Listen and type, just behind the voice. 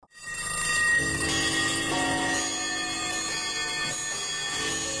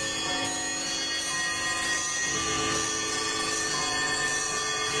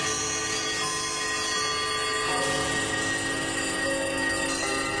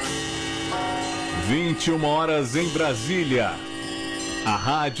21h em Brasília. A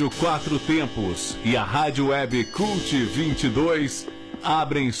Rádio Quatro Tempos e a Rádio Web Cult 22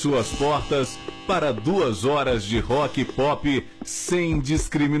 abrem suas portas para 2 horas de rock e pop sem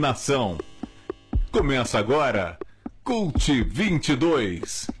discriminação. Começa agora, Cult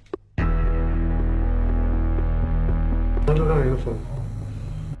 22.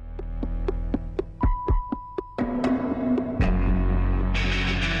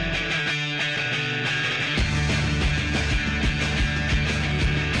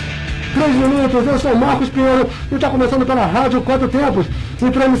 Minutos, eu sou Marcos Pinheiro e está começando pela Rádio Quatro Tempos,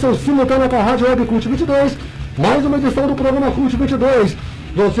 em transmissão simultânea com a Rádio Web Cult 22, mais uma edição do programa Cult 22.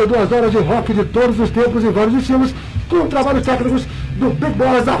 Vão ser 2 horas de rock de todos os tempos e vários estilos, com trabalhos técnicos do Big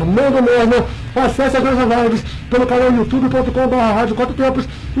Boss Armando Merna. Acesse as nossas lives pelo canal youtube.com/Rádio Quatro Tempos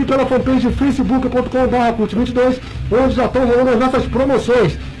e pela fanpage facebook.com/Cult22, onde já estão rolando as nossas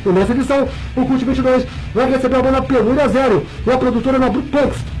promoções. E nessa edição, o Cult 22 vai receber a banda Penúria Zero e a produtora na Blue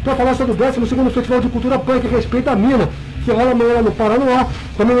Punks para falar sobre o 12º Festival de Cultura Punk Respeita a Mina, que rola amanhã lá no Paraná.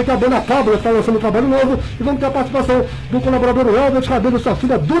 Também vai ter a banda Kábula, que está lançando um trabalho novo, e vamos ter a participação do colaborador Elvis Cabelo, sua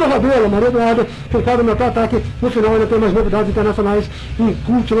filha Dura Rabelo, Maria Eduarda, que o quadro Metal Ataque. No final ainda tem mais novidades internacionais em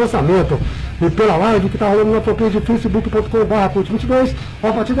Cult Lançamento. E pela live que está rolando na fanpage facebook.com/Cult22,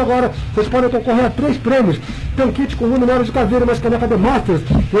 a partir de agora, vocês podem concorrer a 3 prêmios. Tem um kit com um número de caveira, mais caneca The Masters,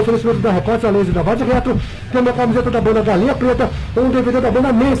 o oferecimento da Recortes, a Laser e da Vade Retro. Tem uma camiseta da banda Galinha Preta, ou um DVD da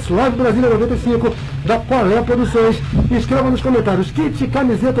banda Mense, Live Brasília 95, da Qualé Produções. Escreva nos comentários, kit,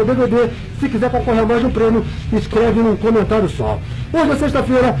 camiseta ou DVD. Se quiser concorrer a mais de um prêmio, escreve num comentário só. Hoje é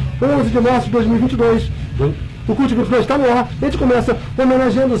sexta-feira, 11 de março de 2022. O Cult 22 está no ar. A gente começa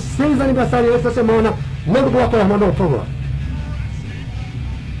homenageando 6 aniversariantes da semana. Manda o bloco aí, Armandão, por favor.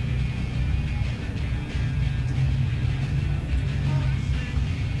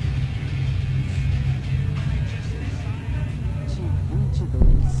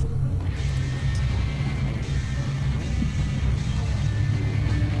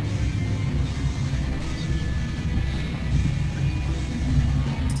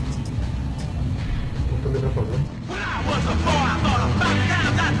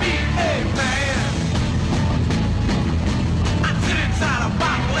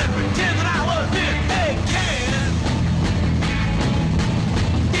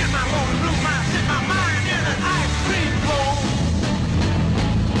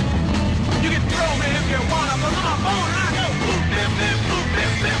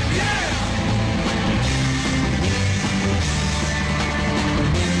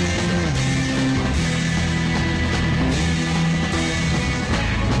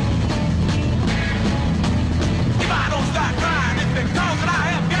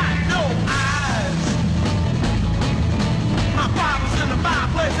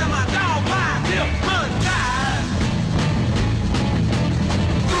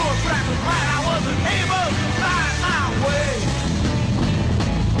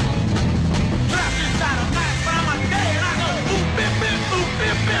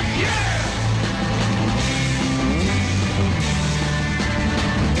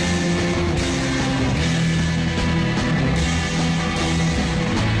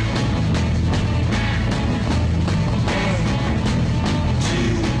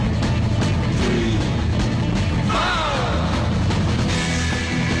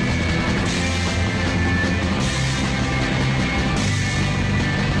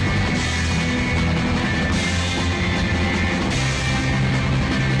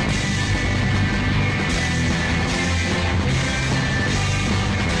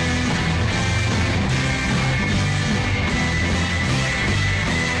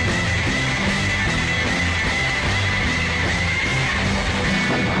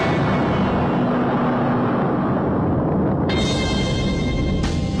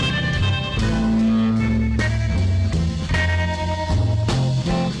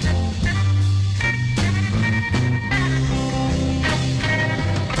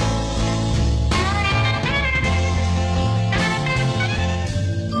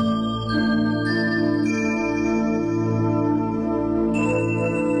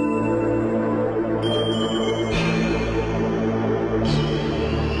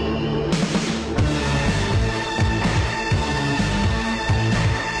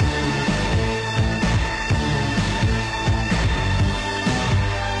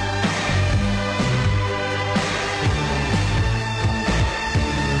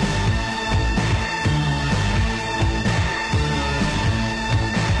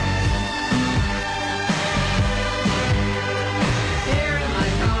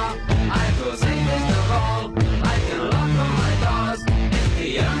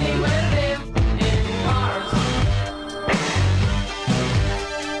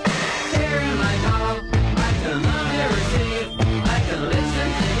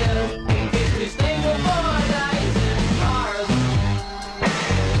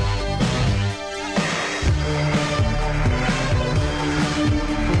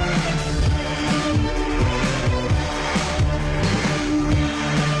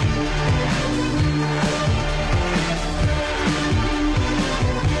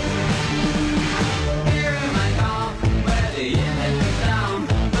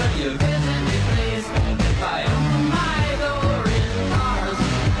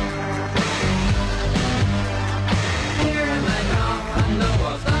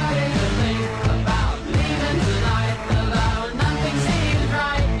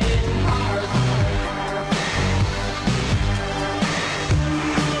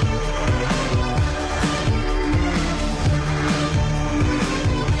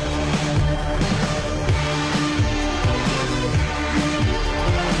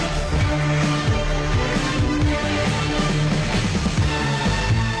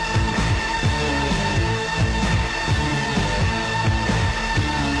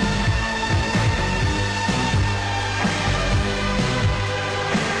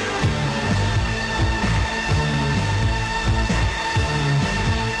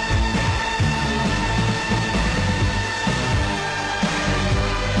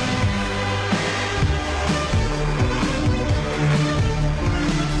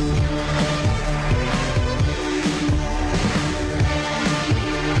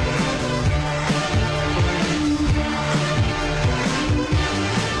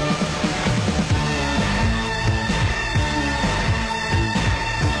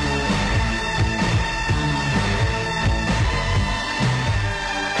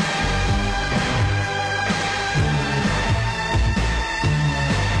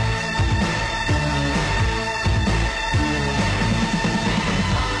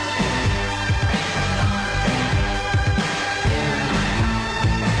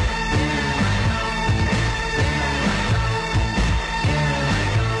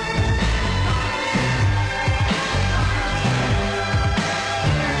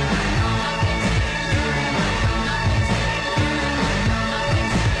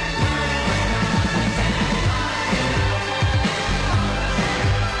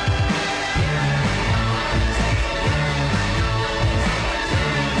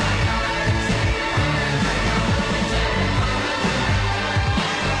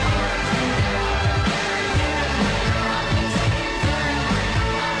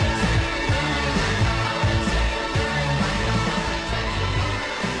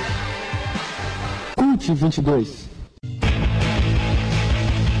 CUT 22.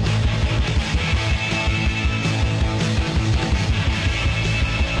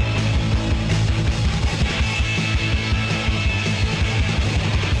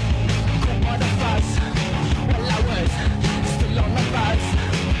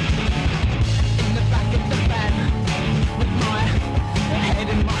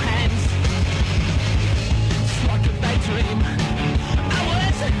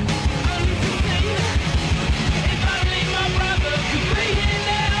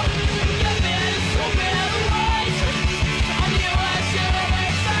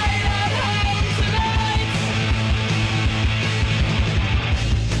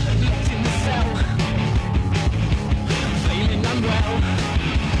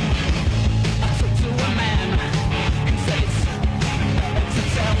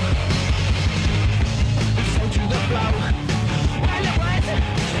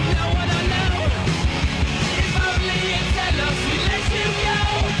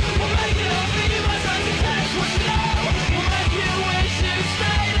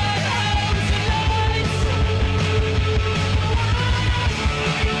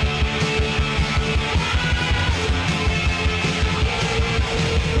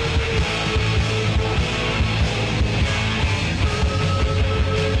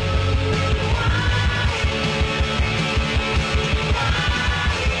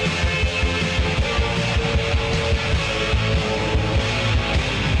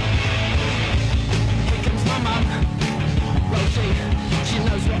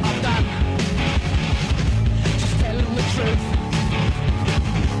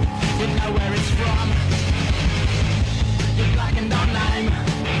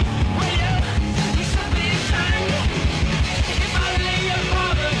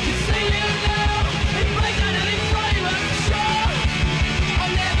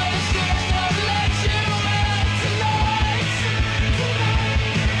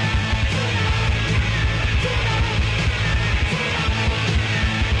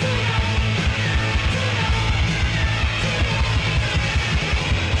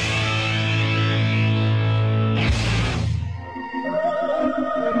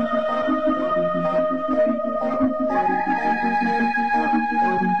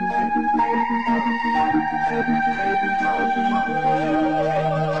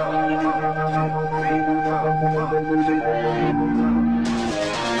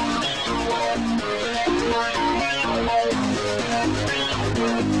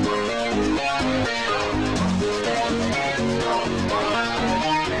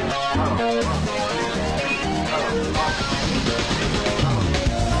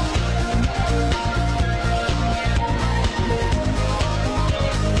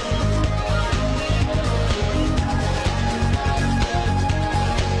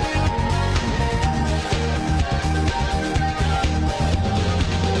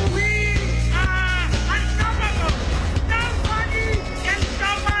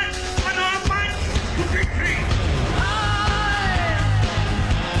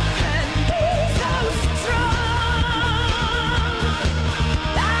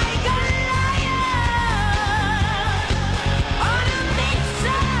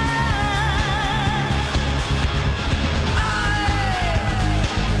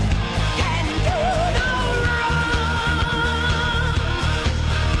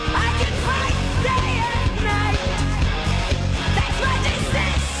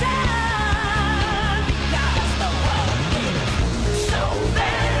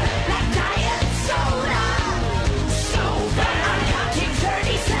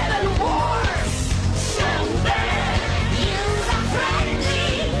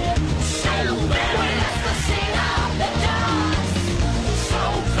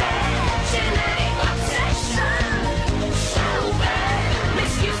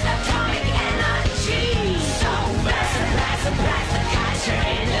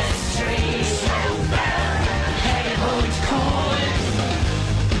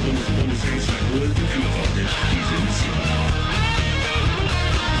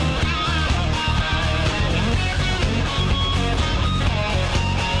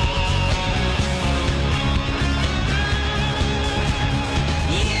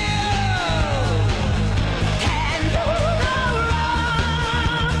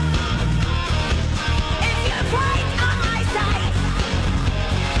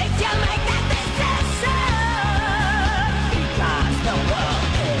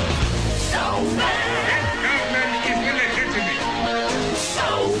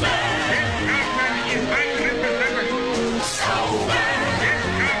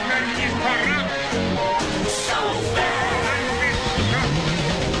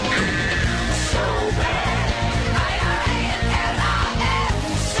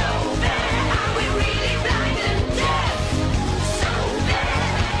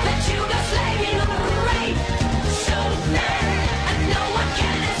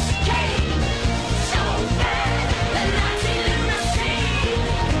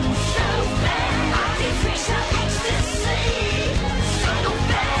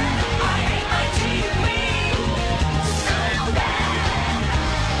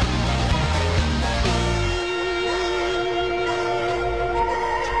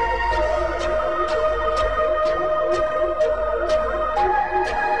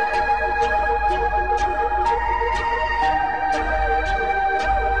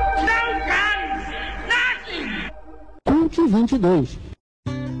 22.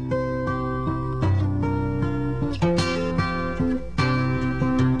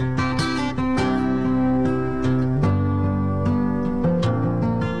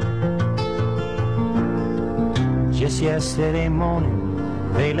 Just yesterday morning,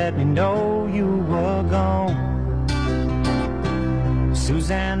 they let me know you were gone.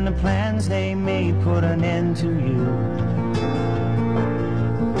 Suzanne, the plans they made put an end to you.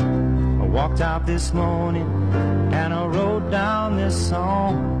 I walked out this morning and I wrote down this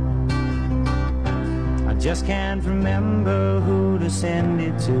song. I just can't remember who to send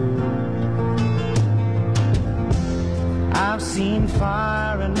it to. I've seen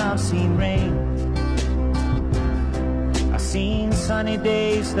fire and I've seen rain. I've seen sunny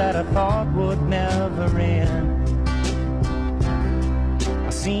days that I thought would never end.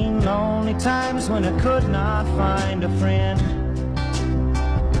 I've seen lonely times when I could not find a friend.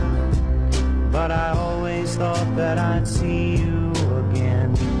 But I always thought that I'd see you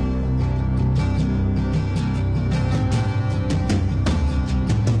again.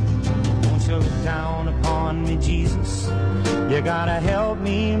 Won't you look down upon me, Jesus? You gotta help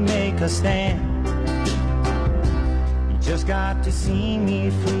me make a stand. You just got to see me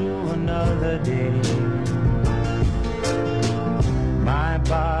through another day. My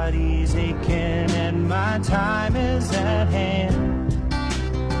body's aching and my time is at hand.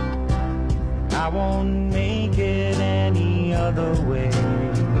 I won't make it any other way.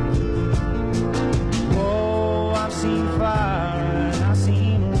 Oh, I've seen fire and I've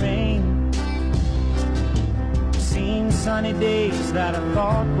seen rain. I've seen sunny days that I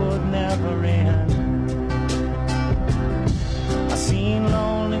thought would never end. I've seen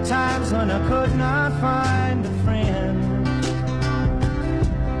lonely times when I could not find a friend.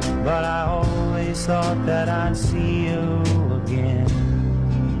 But I always thought that I'd see you again.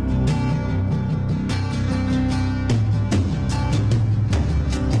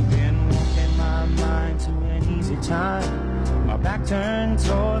 Time, my back turned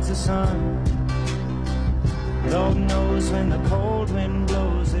towards the sun. Lord knows when the cold wind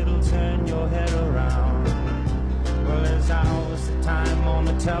blows, it'll turn your head around. Well, there's hours of time on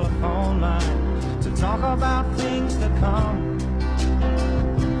the telephone line to talk about things to come.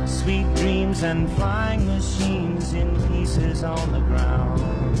 Sweet dreams and flying machines in pieces on the ground.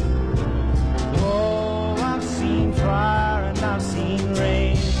 Oh, I've seen fire and I've seen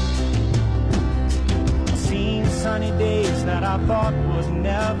rain. Seen sunny days that I thought would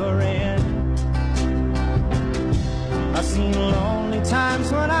never end. I've seen lonely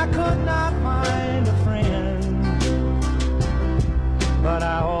times when I could not find a friend. But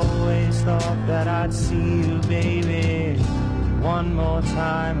I always thought that I'd see you, baby, one more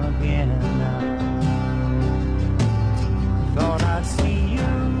time again. Thought I'd see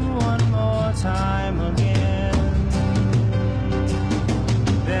you one more time again.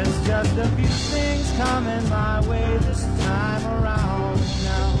 There's just a few things coming my way this time around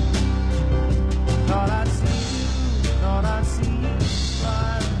now. Thought I'd see you, thought I'd see you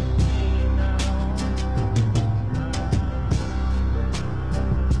right now.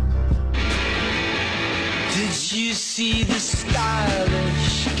 Did you see the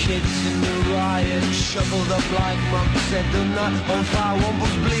stylish kids in the riot, shoveled up like monks, set the nut on fire,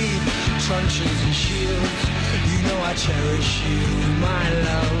 wombles bleed, truncheons and shields? You know I cherish you, my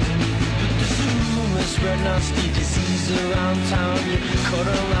love. But there's a rumor spread nasty disease around town. You cut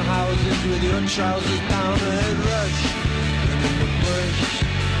on the houses with your trousers down, a head rush, and in the bush.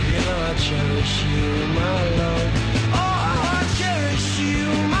 You know I cherish you, my love. Oh, I cherish you,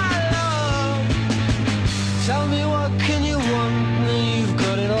 my love. Tell me what can you want? Now you've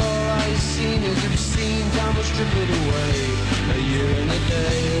got it all. I've seen is obscene, time will strip it away. A year and a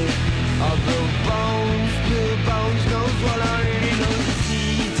day. I'll build bones knows what I really know is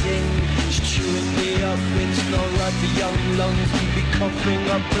eating. It's chewing me up, it's not right for young lungs to be coughing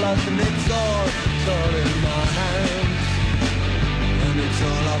up blood. And it's all in my hands, and it's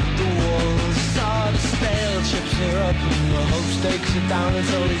all up the walls. All the stale chips are up and the hope stakes are down.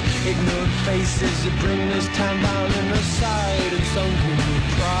 It's all these ignorant faces that bring this town down in the side and sunken with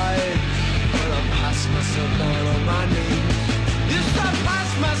pride. But I pass myself down on my knees. Yes, I pass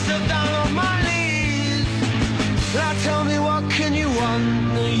myself down on my knees. Now tell me what can you want?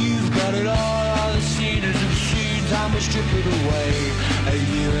 You've got it all. All the seed is obscene. Time will strip it away. A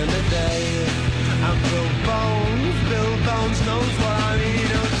year and a day. And Bill Bones knows what I mean.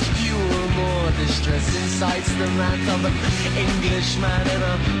 Knows fewer, more distressing sights than that of an Englishman in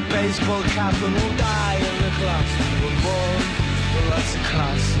a baseball cap and will die in the class we were born. Well, that's a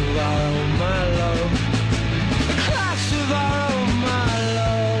class of our own, my love. A class of our own, my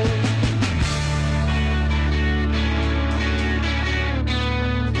love.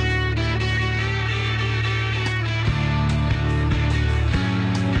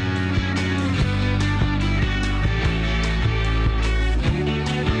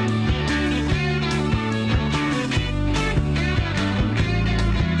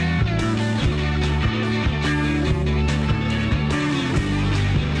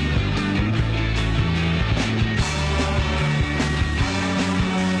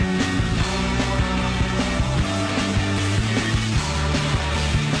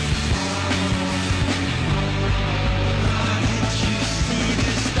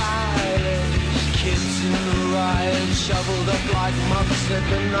 shoveled up like months at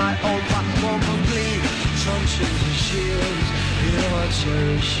the night on fire won't bleed truncheons and shields. You know I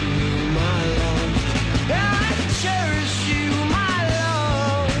cherish you, my love. Yeah, I cherish you, my love.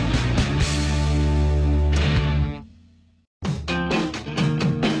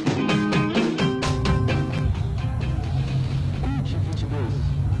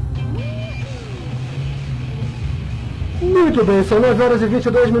 Muito bem, são 9 horas e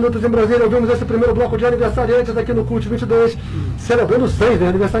 22 minutos em Brasília. Ouvimos esse primeiro bloco de aniversariantes aqui no Cult 22, celebrando 6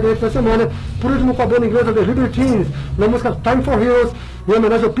 aniversariantes da semana. Por último, com a banda inglesa The Libertines, na música Time for Heroes, em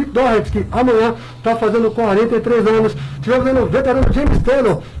homenagem ao Pete Doherty, que amanhã está fazendo 43 anos. Tivemos ainda o veterano James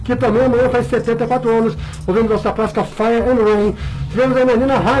Taylor, que também amanhã faz 74 anos. Ouvimos nossa clássica Fire and Rain. Tivemos ainda a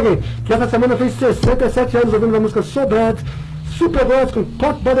Nina Hagen, que essa semana fez 67 anos. Ouvimos a música So Bad. Super Gods com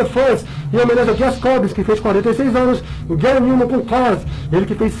Caught by the Force, em homenagem a Jess Cobbs, que fez 46 anos, o Gary Newman com Cars, ele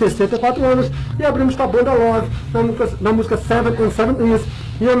que fez 64 anos, e abrimos com a banda Love, na música Seven and Seven Years,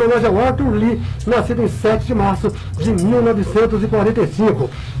 em homenagem ao Arthur Lee, nascido em 7 de março de 1945.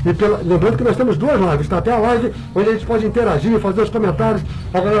 Lembrando que nós temos 2 lives, tá? Até a live onde a gente pode interagir, fazer os comentários,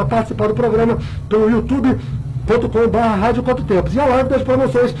 a galera participar do programa pelo youtube.com/Rádio 4 Tempos. E a live das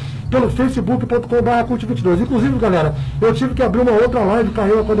promoções pelo facebook.com/Cult22. Inclusive, galera, eu tive que abrir uma outra live,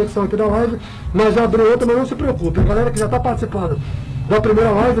 caiu a conexão aqui da live, mas já abri outra, mas não se preocupe. A galera que já está participando da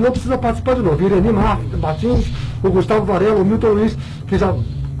primeira live não precisa participar de novo. Irene Martins, o Gustavo Varela, o Milton Luiz, que já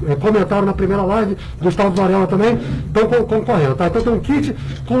comentaram na primeira live, Gustavo Varela também, estão concorrendo, tá? Então tem um kit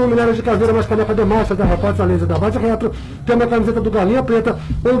com luminária de caveira, mais caneca de marcha, da Recortes, a laser da Base Retro, tem uma camiseta do Galinha Preta,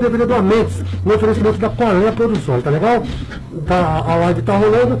 ou um DVD do Amentes, no oferecimento da Colé Produções, tá legal? A live tá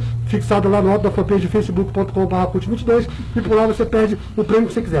rolando, fixado lá no alto da fanpage facebook.com/Cult22, e por lá você perde o prêmio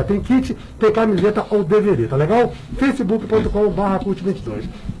que você quiser. Tem kit, tem camiseta ou DVD, tá legal? facebook.com/Cult22.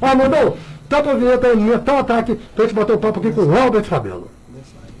 Ó, mandou, tá com a vinheta aí, Metal Ataque, pra gente bater um papo aqui com o Albert Cabelo.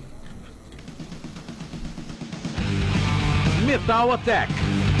 Metal Attack.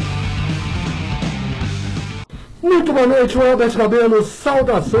 Muito boa noite, Albert Cabelo.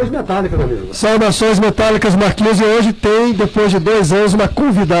 Saudações metálicas, amigo. Saudações metálicas, Marquinhos. E hoje tem, depois de 2 anos, uma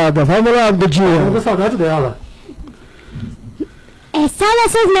convidada. Vamos lá, Dudinha. Eu com saudade dela.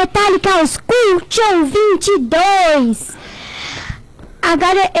 Saudações metálicas, Cult 22.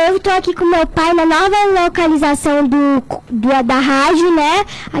 Agora eu tô aqui com meu pai na nova localização da rádio, né?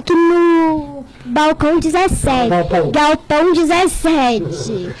 Aqui no Balcão 17. Galpão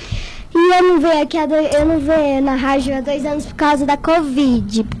 17. E eu não venho na rádio há 2 anos por causa da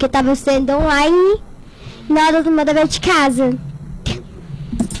Covid, porque tava sendo online na hora do meu dever de casa.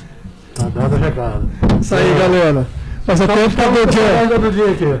 Tá dando recado. Isso aí, galera. Fazia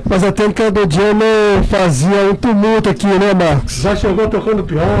tempo que a Dudinha não fazia um tumulto aqui, né, Marcos? Já chegou tocando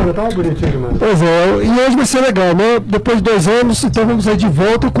piano, tava bonitinho, mano. Pois é, e hoje vai ser legal, né? Depois de 2 anos, então vamos aí de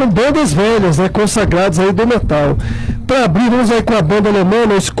volta com bandas velhas, né? Consagradas aí do metal. Para abrir, vamos aí com a banda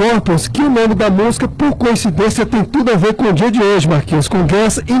alemã, Scorpions, que o nome da música, por coincidência, tem tudo a ver com o dia de hoje, Marquinhos, com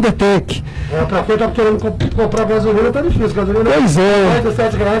Gas in the Tank. Pra quem tá querendo comprar gasolina, tá difícil. Gasolina pois é. Mais de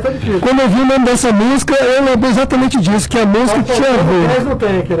 7 reais, tá difícil. Quando eu vi o nome dessa música, eu lembro exatamente disso, que a música tinha a ver. Gas no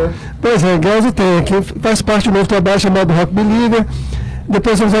Tank, né? Pois é, Gas no Tank. Faz parte do novo trabalho chamado Rock Believer.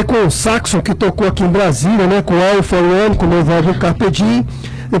 Depois vamos aí com o Saxon, que tocou aqui em Brasília, né? Com All for One, com o novo álbum Carpe Diem.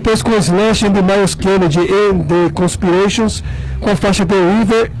 Depois com o Slash and the Miles Kennedy and the Conspirations, com a faixa The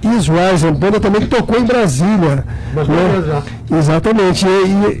River is Rising, banda também que tocou em Brasília. Né? Exatamente,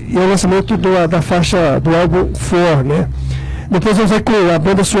 e é o lançamento da faixa do álbum 4, né? Depois vamos aí com a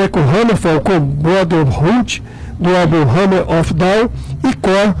banda sueca Hammerfall, com Brotherhood, do álbum Hammer of Down, e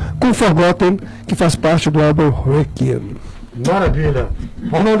Core com Forgotten, que faz parte do álbum Requiem. Maravilha.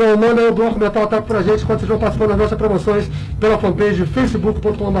 Manda aí o bloco Metal Ataque pra gente enquanto vocês vão participando das nossas promoções pela fanpage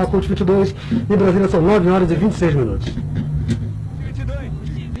facebook.com/Cult22. Em Brasília são 9 horas e 26 minutos.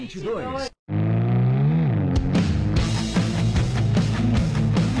 22.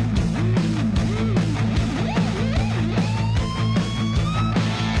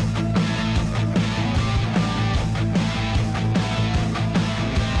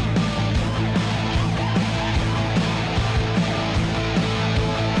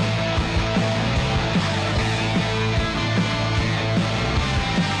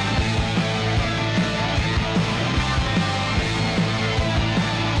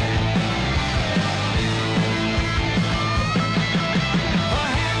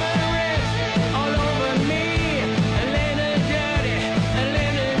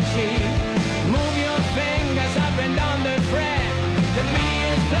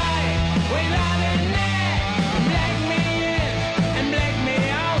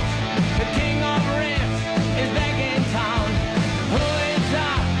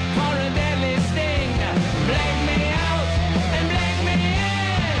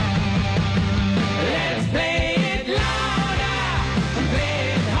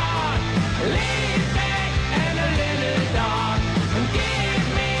 Lean back and a little dark. Give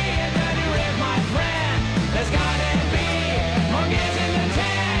me a dirty rib, my friend. There's gotta be more gas in the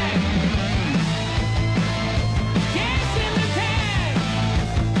tank. Gas in the tank.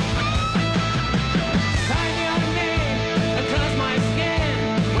 Sign your name across my skin.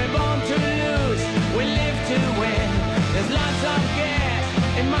 We're born to lose, we live to win. There's lots of gas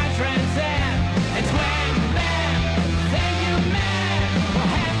in my Trans Am. It's wham bam. Thank you, man, for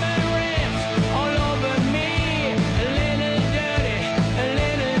having riffs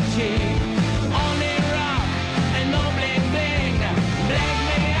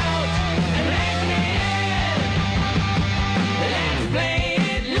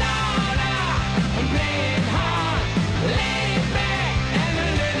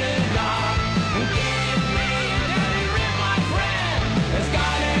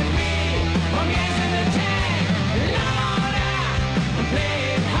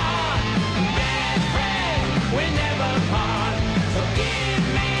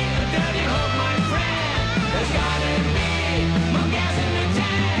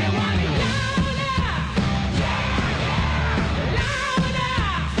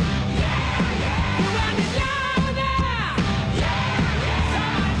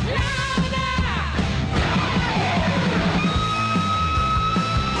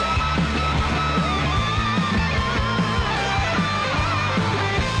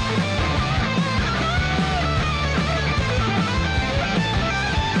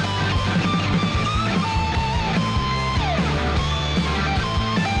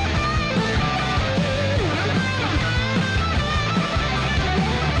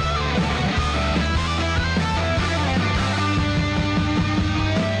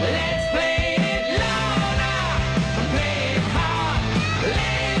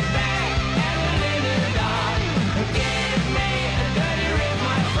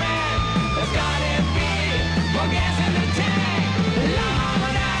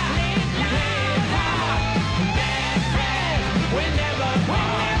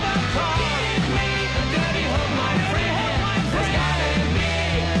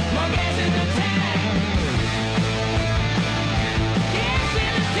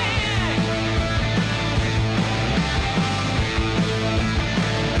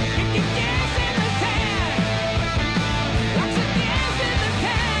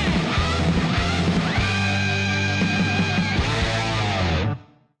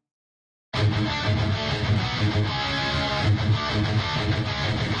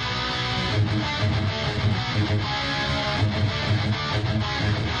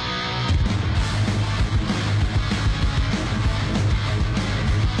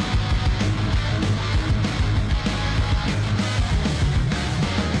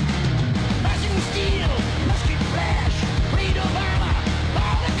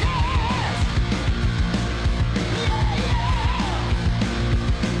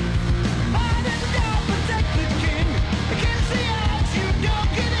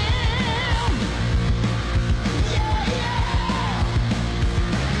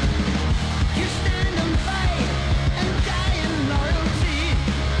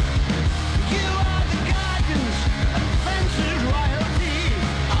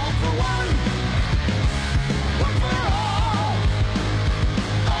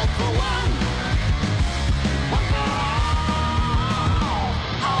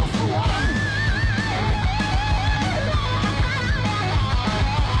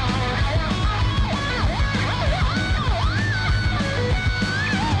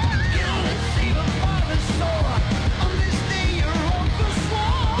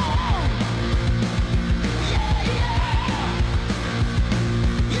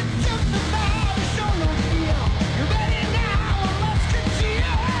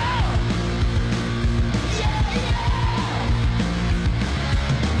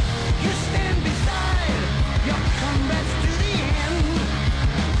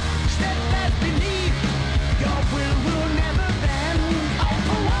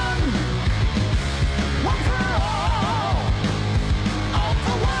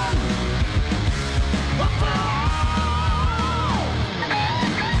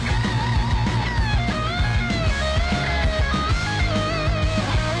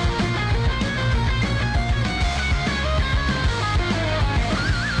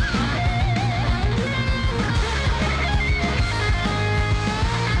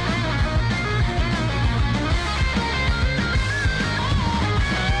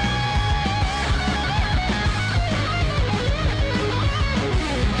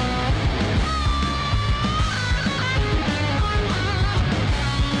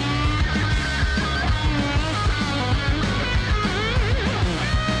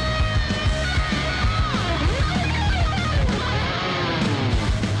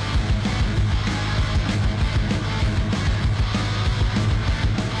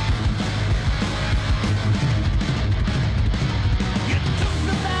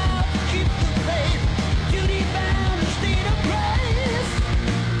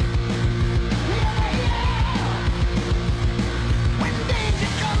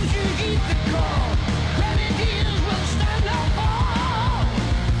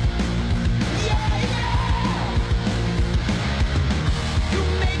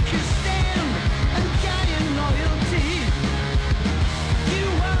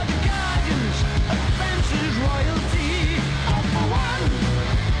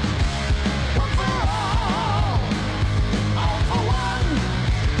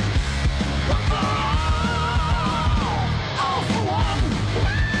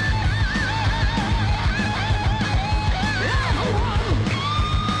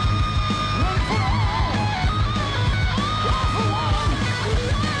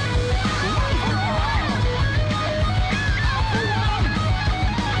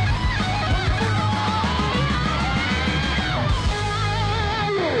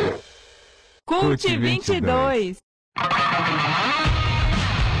Cult 22.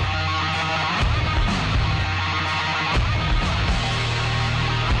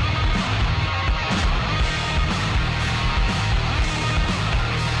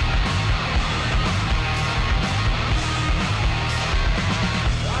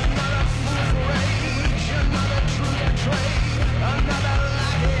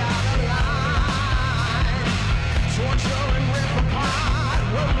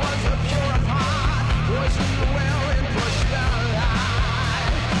 Poison the well and push down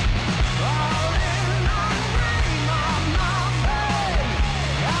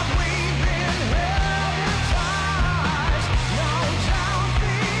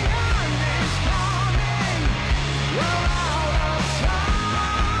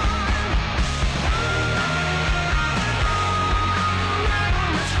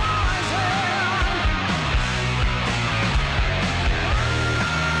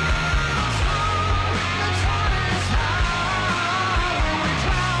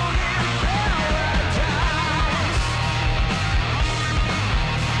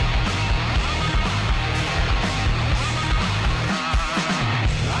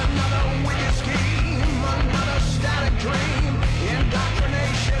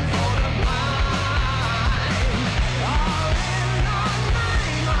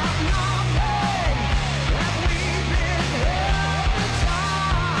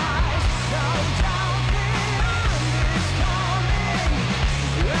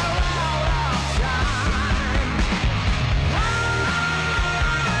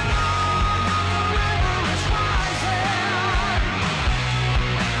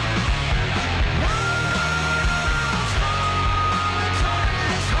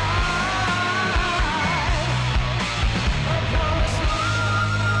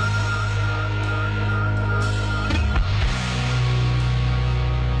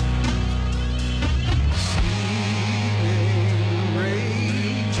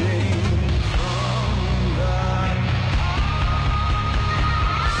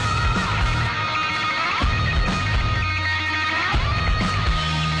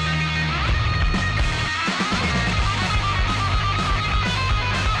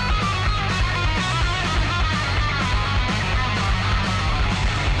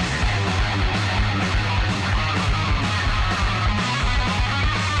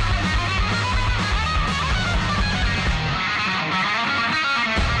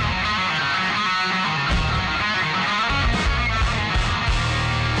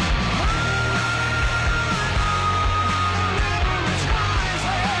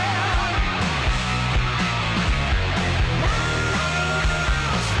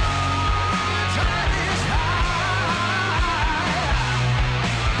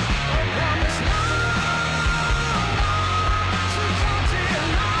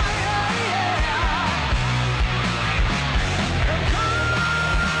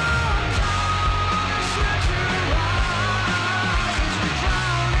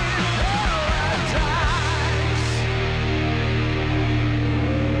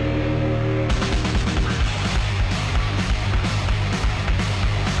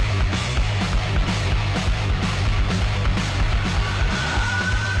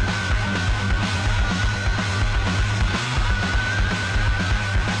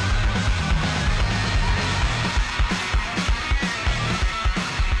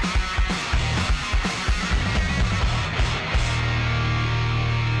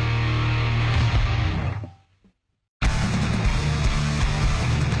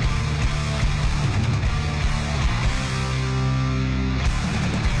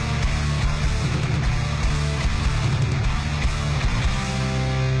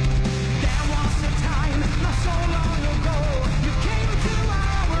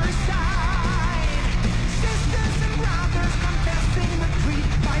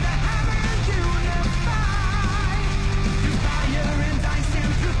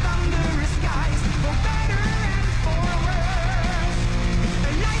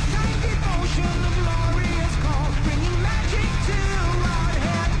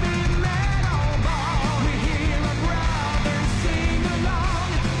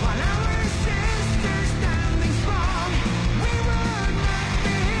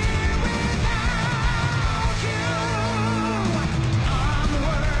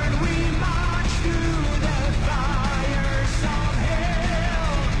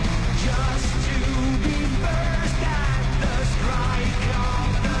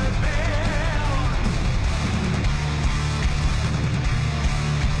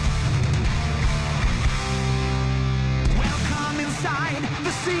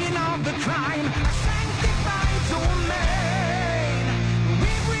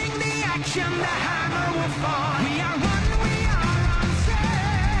destruction, the hammer will fall. We are one, we are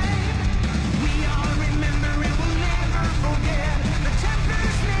unsaved. We all remember and will never forget. The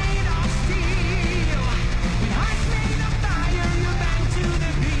temper's made of steel, with hearts made of fire. You bang to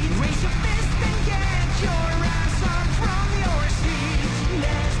the beat. Raise your fist and get your ass up from your seat.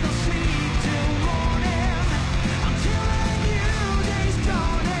 There's no sleep till morning, until a new day's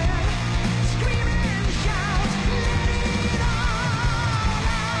dawning. Scream and shout, let it all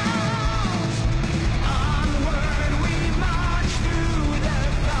out. Onward we march through the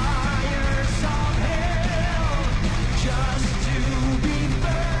fires of hell, just to be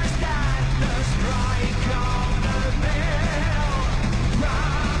first at the strike of the bell.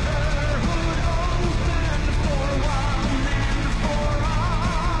 Brotherhood open for one and for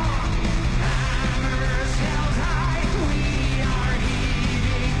all. Hammers held high, we are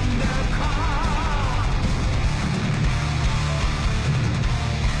heeding the call.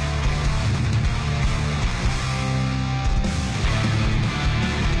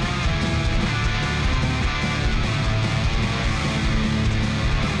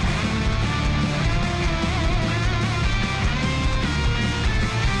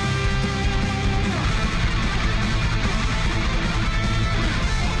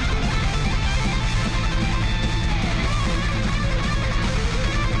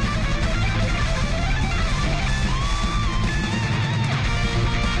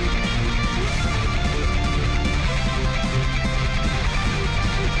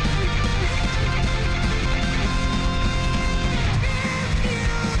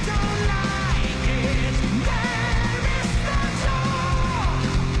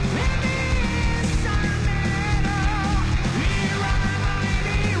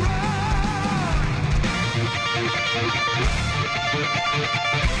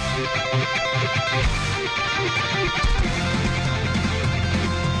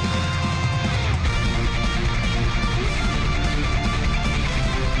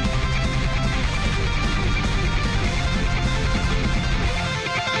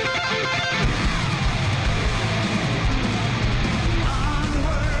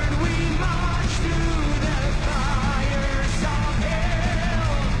 Onward we march through the fires of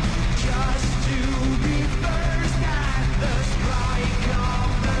hell, just to be first at the strike of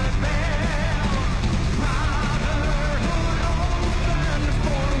the bell. Brotherhood open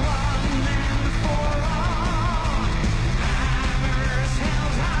for one and for all. Hammers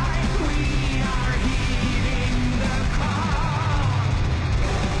held high, we are heeding the call.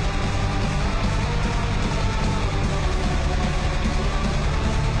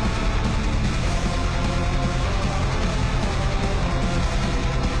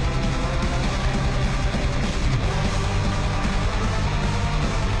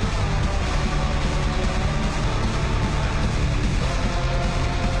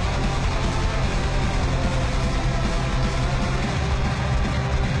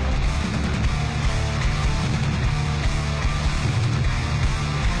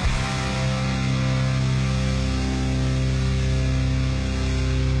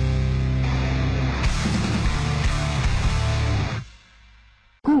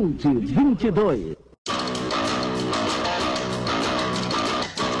 Cult 22.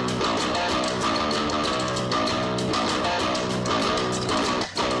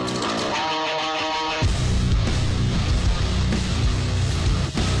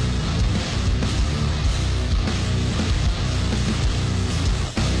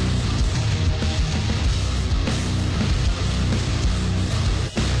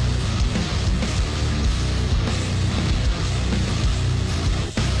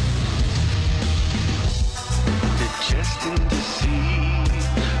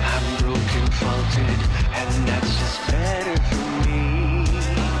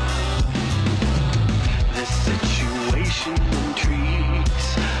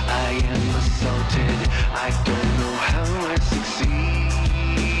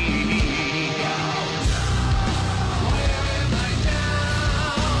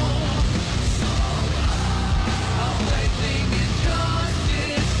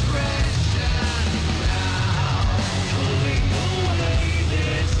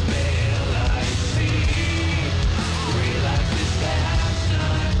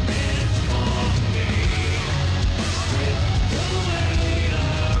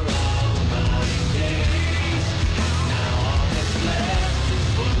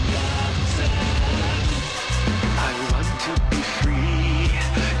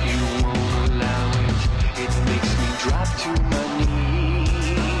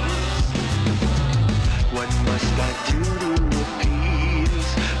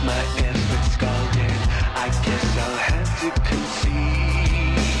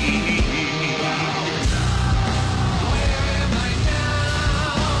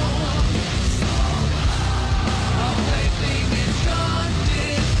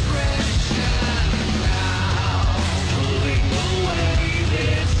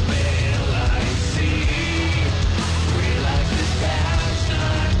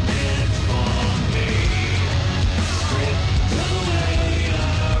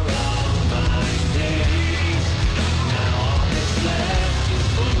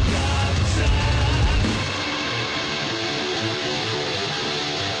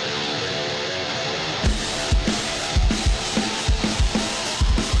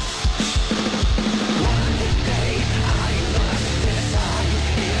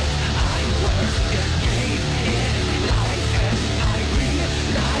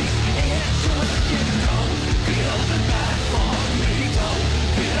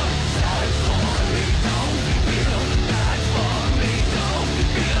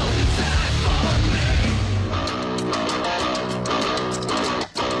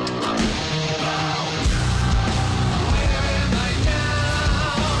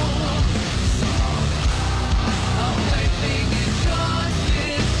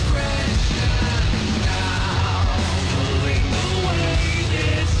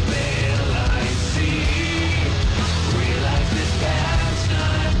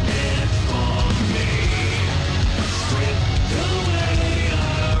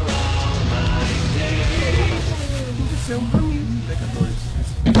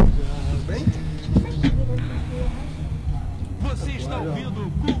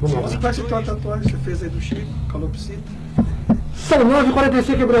 Qual é a tatuagem que você fez aí do Chico? Calopsita? São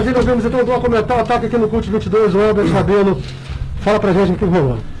 9h45 em Brasília, vamos então do comentar o ataque aqui no Cult 22, o Albert Rabelo. Fala pra gente o que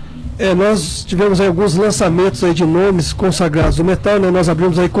rolou. Nós tivemos aí alguns lançamentos aí de nomes consagrados do metal, né? Nós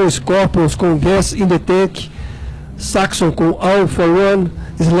abrimos aí com Scorpions, com Gas in the Tank, Saxon com All for One,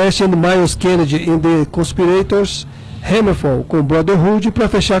 Slash and Miles Kennedy in the Conspirators, Hammerfall com Brotherhood, para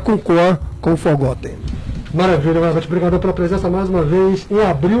fechar com Core com Forgotten. Maravilha, Albert, obrigado pela presença mais uma vez. Em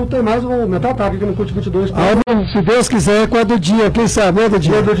abril tem mais um Metal Ataque aqui no Cult 22. Se Deus quiser, é do dia, quem sabe, né, do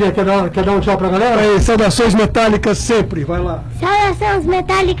dia? Do dia, quer dar um tchau pra galera? Aí, saudações metálicas sempre, vai lá. Saudações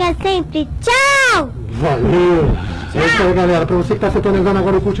metálicas sempre, tchau! Valeu! É isso aí, galera. Para você que está sintonizando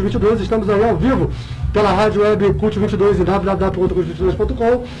agora o Cult 22, estamos aí ao vivo pela rádio web Cult 22 em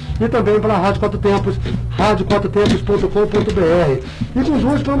www.cult22.com e também pela Rádio Quatro Tempos, radioquatrotempos.com.br. E com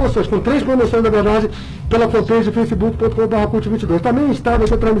duas promoções, com 3 promoções, na verdade, pela fanpage facebook.com/cult22. Também está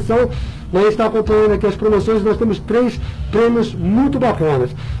nessa transmissão, nós está acompanhando aqui as promoções, nós temos 3 prêmios muito bacanas.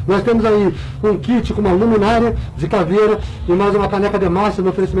 Nós temos aí um kit com uma luminária de caveira e mais uma caneca de massa no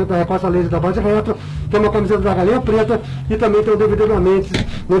oferecimento da Recosta Laser da Base Retro, tem uma camiseta da Galinha Preta e também tem o DVD da Mentes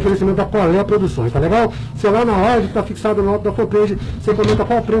no oferecimento da Colé Produções, tá legal? Você lá na live, está fixado no alto da fanpage, você comenta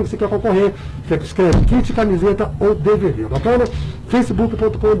qual prêmio que você quer concorrer, você escreve kit, camiseta ou DVD, bacana?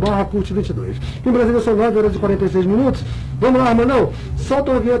 facebook.com/cult22. Em Brasília são 9h46. Vamos lá, Armandão,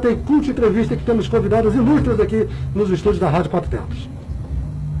 solta uma vinheta aí, Cult Entrevista, que temos convidados ilustres aqui nos estúdios da Rádio Quatro Tempos.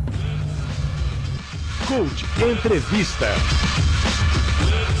 Cult Entrevista.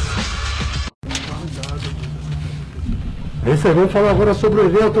 É isso aí, vamos falar agora sobre o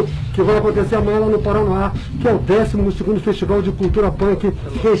evento que vai acontecer amanhã lá no Paranoá, que é o 12º Festival de Cultura Punk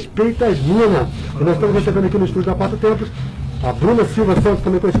Respeita as Minas. E nós estamos recebendo aqui no estúdio da Quatro Tempos a Bruna Silva Santos,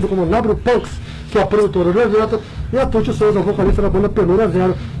 também conhecida como Nabro Punks, que é a produtora do evento, e a Tuti Souza, vocalista da banda Penúria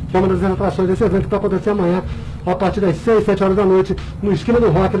Zero, que é uma das atrações desse evento que vai acontecer amanhã, a partir das 6, 7 horas da noite, no Esquina do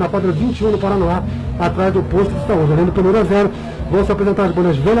Rock, na quadra 21 no Paranoá, atrás do posto de saúde. Além do Penúria Zero, vão se apresentar as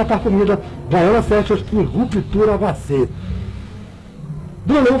bandas Velha Parcomida, Gaiola Sessions e Ruptura HC.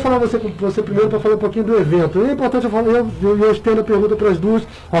 Bruno, eu vou falar com você primeiro para falar um pouquinho do evento. É importante eu estendo a pergunta para as duas.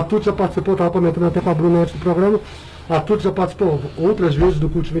 A Tuti já participou, estava comentando até com a Bruna antes do programa. A Tuti já participou outras vezes do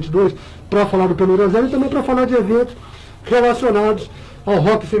Cult 22 para falar do Penúria Zero e também para falar de eventos relacionados ao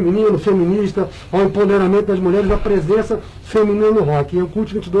rock feminino, feminista, ao empoderamento das mulheres, à presença feminina no rock. E o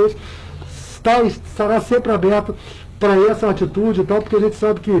Cult 22 estará sempre aberto para essa atitude e tal, porque a gente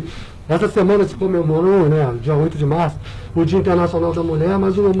sabe que essa semana se comemorou, né, dia 8 de março, o Dia Internacional da Mulher,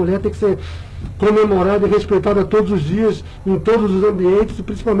 mas uma mulher tem que ser comemorada e respeitada todos os dias, em todos os ambientes, e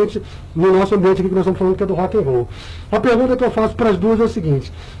principalmente no nosso ambiente aqui que nós estamos falando, que é do rock and roll. A pergunta que eu faço para as duas é o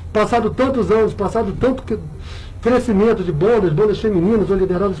seguinte: passado tantos anos, passado tanto crescimento de bandas femininas ou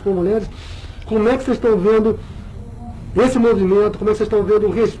lideradas por mulheres, como é que vocês estão vendo esse movimento, como é que vocês estão vendo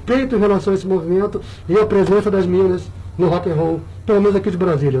o respeito em relação a esse movimento e a presença das meninas no rock and roll, pelo menos aqui de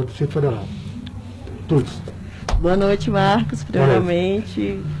Brasília, do Distrito Federal? Tuts. Boa noite, Marcos,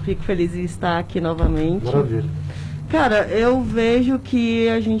 primeiramente. Fico feliz em estar aqui novamente. Maravilha. Cara, eu vejo que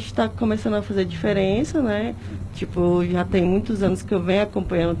a gente está começando a fazer diferença, né? Tipo, já tem muitos anos que eu venho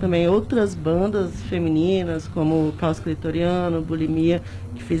acompanhando também outras bandas femininas, como Caos Clitoriano, Bulimia,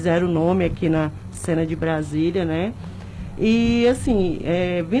 que fizeram nome aqui na cena de Brasília, né? E, assim,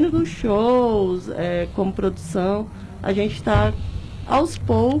 vindo dos shows, como produção, a gente está, aos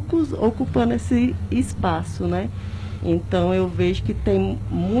poucos, ocupando esse espaço, né? Então, eu vejo que tem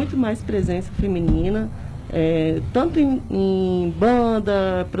muito mais presença feminina, tanto em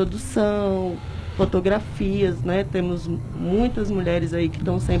banda, produção, fotografias, né? Temos muitas mulheres aí que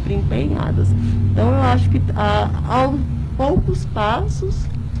estão sempre empenhadas. Então, eu acho que aos poucos passos,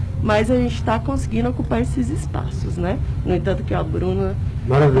 mas a gente está conseguindo ocupar esses espaços, né? No entanto que a Bruna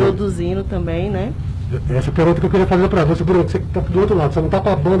produzindo também, né? Essa pergunta que eu queria fazer para você, Bruno, que você está do outro lado, você não está com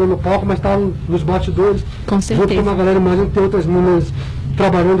a banda no palco, mas está nos bastidores. Com certeza. Junto com uma galera, imagino que tem outras meninas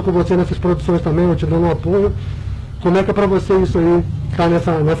trabalhando com você nessas produções também, te dando um apoio. Como é que é para você isso aí, estar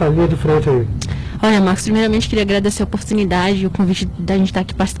nessa linha de frente aí? Olha, Marcos, primeiramente queria agradecer a oportunidade e o convite da gente estar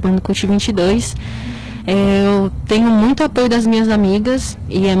aqui participando do Cult 22. Eu tenho muito apoio das minhas amigas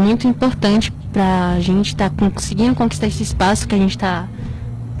e é muito importante para a gente estar conseguindo conquistar esse espaço que a gente está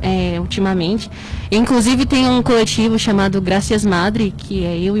ultimamente. Inclusive tem um coletivo chamado Gracias Madre, que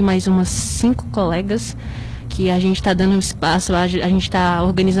é eu e mais umas 5 colegas, que a gente está dando espaço, a gente está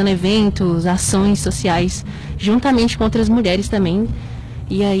organizando eventos, ações sociais, juntamente com outras mulheres também.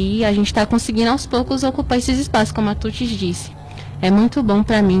 E aí a gente está conseguindo aos poucos ocupar esses espaços, como a Tutis disse. É muito bom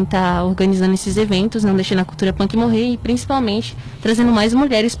para mim estar organizando esses eventos, não deixando a cultura punk morrer e principalmente trazendo mais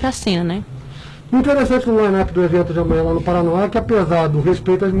mulheres para a cena, né? Interessante no line-up do evento de amanhã lá no Paraná é que, apesar do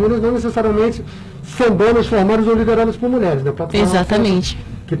respeito às meninas, não necessariamente são bandas formadas ou lideradas por mulheres, né? Exatamente.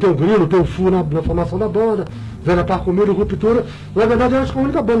 Que tem o Grilo, tem o Fu na formação da banda, Velha Par Comigo, Ruptura. Na verdade, eu acho que a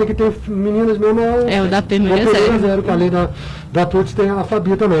única banda que tem meninas mesmo é o da Penúria Zero, que além da Tuts tem a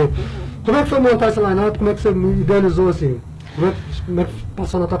Fabi também. Como é que foi montar esse line-up? Como é que você idealizou assim? Como é que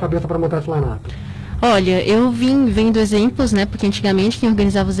passou na tua cabeça para montar esse line-up? Olha, eu vim vendo exemplos, né? Porque antigamente quem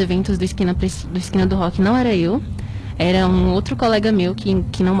organizava os eventos do Esquina do Rock não era eu. Era um outro colega meu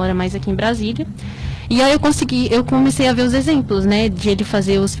que não mora mais aqui em Brasília. E aí eu comecei a ver os exemplos, né? De ele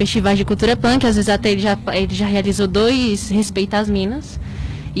fazer os festivais de cultura punk. Às vezes até ele já realizou 2 Respeita as Minas.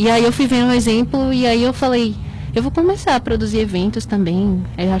 E aí eu fui vendo um exemplo e aí eu falei... Eu vou começar a produzir eventos também.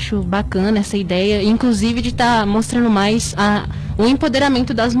 Eu acho bacana essa ideia, inclusive de estar mostrando mais o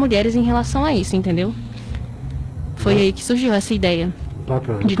empoderamento das mulheres em relação a isso, entendeu? Foi aí que surgiu essa ideia.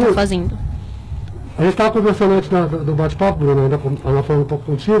 Bacana. De estar fazendo. A gente estava conversando antes do bate-papo, Bruno, ainda falando um pouco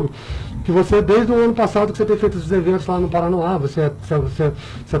contigo, que você, desde o ano passado, que você tem feito esses eventos lá no Paraná, você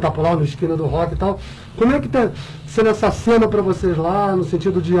está por lá no Esquina do Rock e tal. Como é que está sendo essa cena para vocês lá, no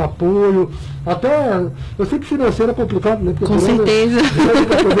sentido de apoio? Até, eu sei que financeiro é complicado, né? Porque com certeza.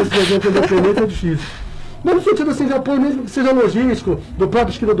 Fazer esse evento independente é difícil. Mas no sentido assim de apoio, mesmo que seja logístico, do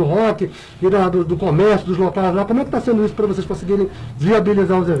próprio Esquina do Rock e do comércio, dos locais lá, como é que está sendo isso para vocês conseguirem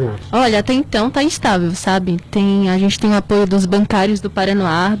viabilizar os eventos? Olha, até então está instável, sabe? A gente tem o apoio dos bancários do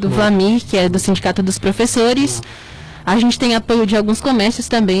Paranoá, do Vlamir, que é do Sindicato dos Professores. A gente tem apoio de alguns comércios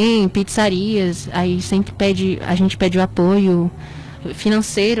também, pizzarias, aí sempre a gente pede o apoio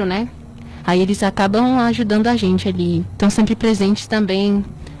financeiro, né? Aí eles acabam ajudando a gente ali. Estão sempre presentes também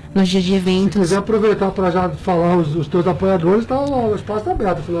nos dias de eventos. Se quiser aproveitar para já falar os teus apoiadores, o espaço está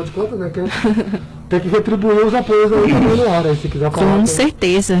aberto, afinal de contas, né? Tem que retribuir os apoios aí também no ar, aí, se quiser falar. Com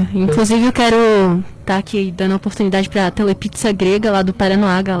certeza. Inclusive eu quero estar aqui dando a oportunidade para a Telepizza Grega lá do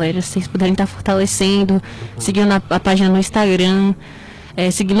Paranoá, galera. Se vocês puderem estar fortalecendo, seguindo a página no Instagram,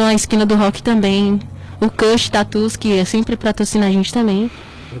 seguindo a Esquina do Rock também. O Cush Tatus, que sempre patrocina a gente também.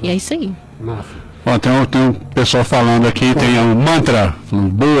 E é isso aí. Massa. Ó, tem um pessoal falando aqui, tem um mantra,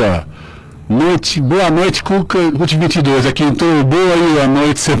 boa noite, CUT 22, aqui entrou boa e a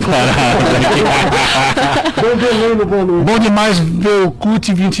noite separada. Bom demais ver o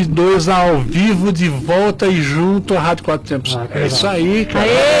CUT 22 ao vivo, de volta e junto à Rádio 4 Tempos. É isso aí, cara.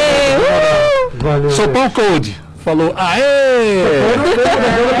 Valeu. Sopão Code falou, aê!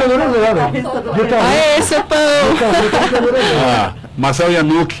 Aê, Sopão! Marcel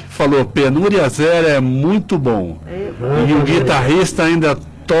Yanuk falou, Penúria Zero é muito bom. E o guitarrista ainda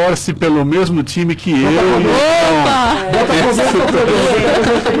torce pelo mesmo time que eu.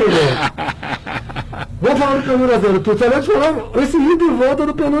 Vamos falar do Penúria Zero. Tu terá de falar esse ida e volta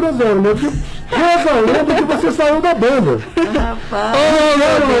do Penúria Zero, né? Porque eu lembro que você saiu da banda.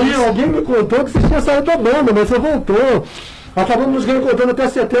 Alguém me contou que você tinha saído da banda, mas você voltou. Acabamos nos reencontrando até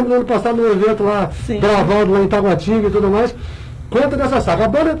setembro do ano passado no evento lá, gravado lá em Taguatinga e tudo mais. Conta dessa saga. A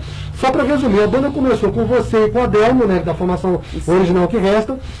banda, só para resumir, a banda começou com você e com a Delmo, né, da formação original que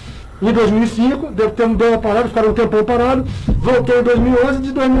resta, em 2005, deu uma parada, ficaram um tempão parado, voltou em 2011,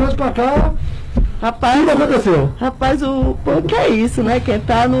 de 2011 para cá, rapaz, o que aconteceu? Rapaz, o que é isso, né? Quem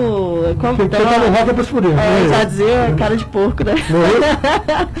tá no... Quem tá no rock é pra se fuder. Já dizer, cara de porco, né?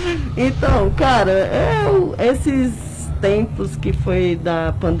 Então, cara, esses tempos que foi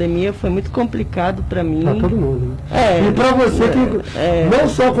da pandemia foi muito complicado para mim. Para todo mundo, né? E para você que não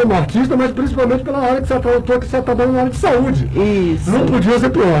só como artista, mas principalmente pela área que você atuou, que você está dando na área de saúde. Isso. Não podia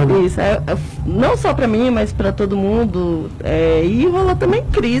ser pior, né? Isso. Não só para mim, mas para todo mundo. E rolou também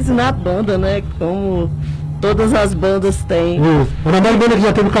crise na banda, né? Como todas as bandas têm. Isso. Ainda mais banda que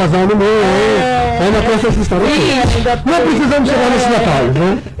já teve casal no meio, ainda tem essa história. Não precisamos chegar nesses detalhes,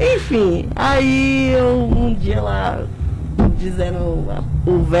 né? Enfim, aí eu um dia lá dizendo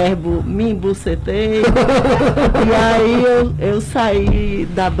o verbo me embucetei. E aí eu saí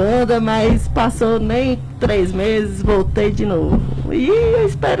da banda, mas passou nem 3 meses, voltei de novo. E eu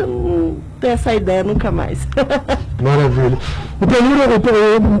espero não ter essa ideia nunca mais. Maravilha. O Penúria,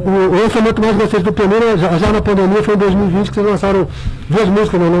 o lançamento mais recente do Penúria, já na pandemia, foi em 2020 que vocês lançaram 2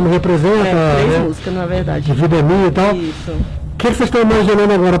 músicas, meu nome representa. 3 músicas, na verdade. Vida é minha e tal. Isso. O que vocês estão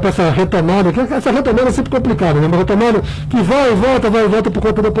imaginando agora para essa retomada? Essa retomada é sempre complicada, né? Uma retomada que vai e volta por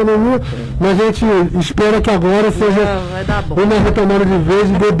conta da pandemia, mas a gente espera que agora seja uma retomada de vez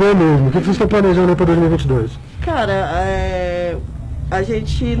e dê bom mesmo. O que vocês estão planejando aí para 2022? Cara, a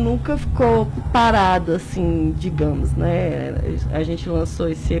gente nunca ficou parado, assim, digamos, né? A gente lançou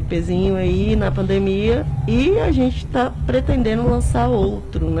esse EPzinho aí na pandemia e a gente está pretendendo lançar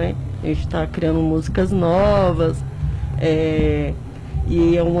outro, né? A gente está criando músicas novas,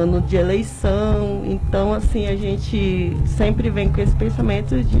 e é um ano de eleição, então, assim, a gente sempre vem com esse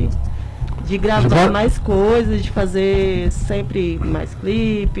pensamento de gravar mais coisas, de fazer sempre mais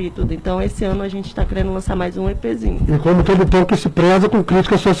clipe e tudo. Então, esse ano a gente está querendo lançar mais um EPzinho. E como todo tempo que se preza com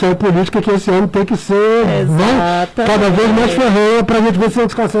crítica social e política, que esse ano tem que ser cada vez mais ferrenha para a gente ver se a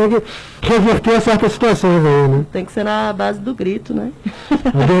gente consegue reverter certas situações aí, né? Tem que ser na base do grito, né?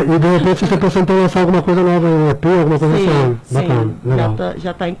 E de repente você está pensando em lançar alguma coisa nova em EP, alguma coisa assim? Bacana, legal.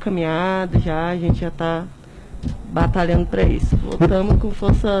 Já está encaminhado, a gente já está batalhando para isso. Voltamos com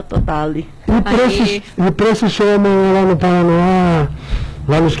força total ali. E para esse show lá no Paraná,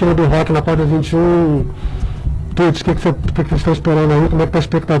 lá no Esquina do Rock, na quadra 21, Tuts, o que vocês estão esperando aí? Como é que tá a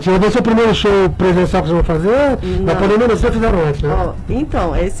expectativa? Vai ser o primeiro show presencial que vocês vão fazer? Na pandemia vocês fizeram antes, né?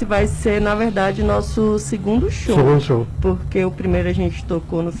 Então, esse vai ser, na verdade, nosso segundo show. Porque o primeiro a gente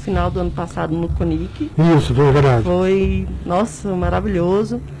tocou no final do ano passado no Conic. Isso, foi verdade. Foi, nossa,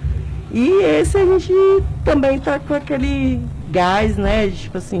 maravilhoso. E esse a gente também tá com aquele gás, né?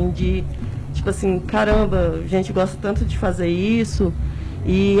 Tipo assim, caramba, a gente gosta tanto de fazer isso.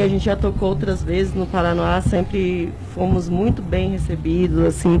 E a gente já tocou outras vezes no Paraná, sempre fomos muito bem recebidos,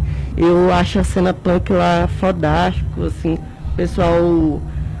 assim. Eu acho a cena punk lá fodástico, assim. O pessoal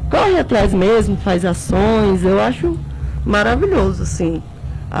corre atrás mesmo, faz ações. Eu acho maravilhoso, assim,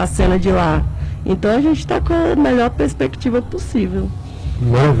 a cena de lá. Então a gente tá com a melhor perspectiva possível.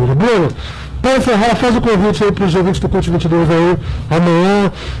 Maravilha. Bruno, para encerrar, faz o convite aí para os ouvintes do Cult 22 aí,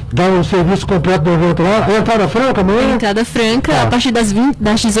 amanhã, dá um serviço completo do evento lá. É entrada franca amanhã? Entrada franca a partir das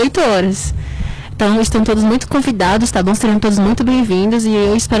 18 horas. Então estão todos muito convidados, tá bom? Serão todos muito bem-vindos e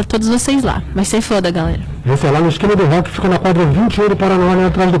eu espero todos vocês lá. Vai ser foda, galera. Esse é lá no Esquina do Rock, fica na quadra 21 do Paraná, ali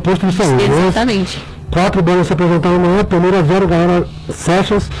atrás do posto de saúde. Exatamente. Né? 4 bandas se apresentando amanhã, Penúria 0, galera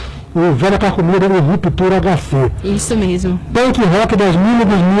Sessions, o Velha Carcomida e o Ruptura HC. Isso mesmo. Punk Rock das Mil e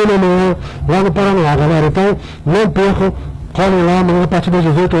dos Mil amanhã, lá no Paraná, galera. Então, não percam, colhem lá amanhã a partir das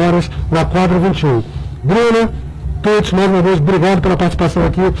 18 horas, na quadra 21. Bruna, Tuts, mais uma vez, obrigado pela participação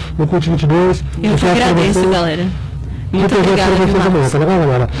aqui no Cult 22. Eu que agradeço, galera. Muito obrigada, amanhã, tá legal,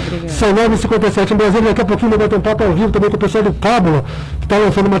 galera? São 9h57 em Brasília, daqui a pouquinho vai ter um papo ao vivo também com o pessoal do Kábula, que está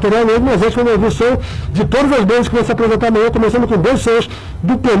lançando material novo, mas antes vamos ouvir o som de todas as bandas que vão se apresentar amanhã, começando com 2 shows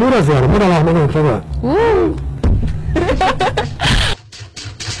do Penúria 0. Manda lá, Armando, por favor.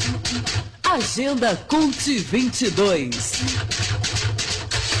 Agenda Cult 22.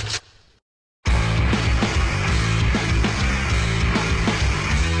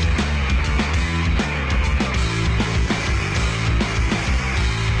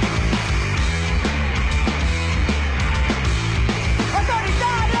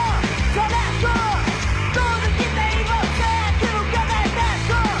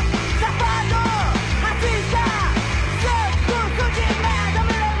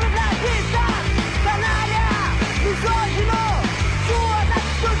 Misógino,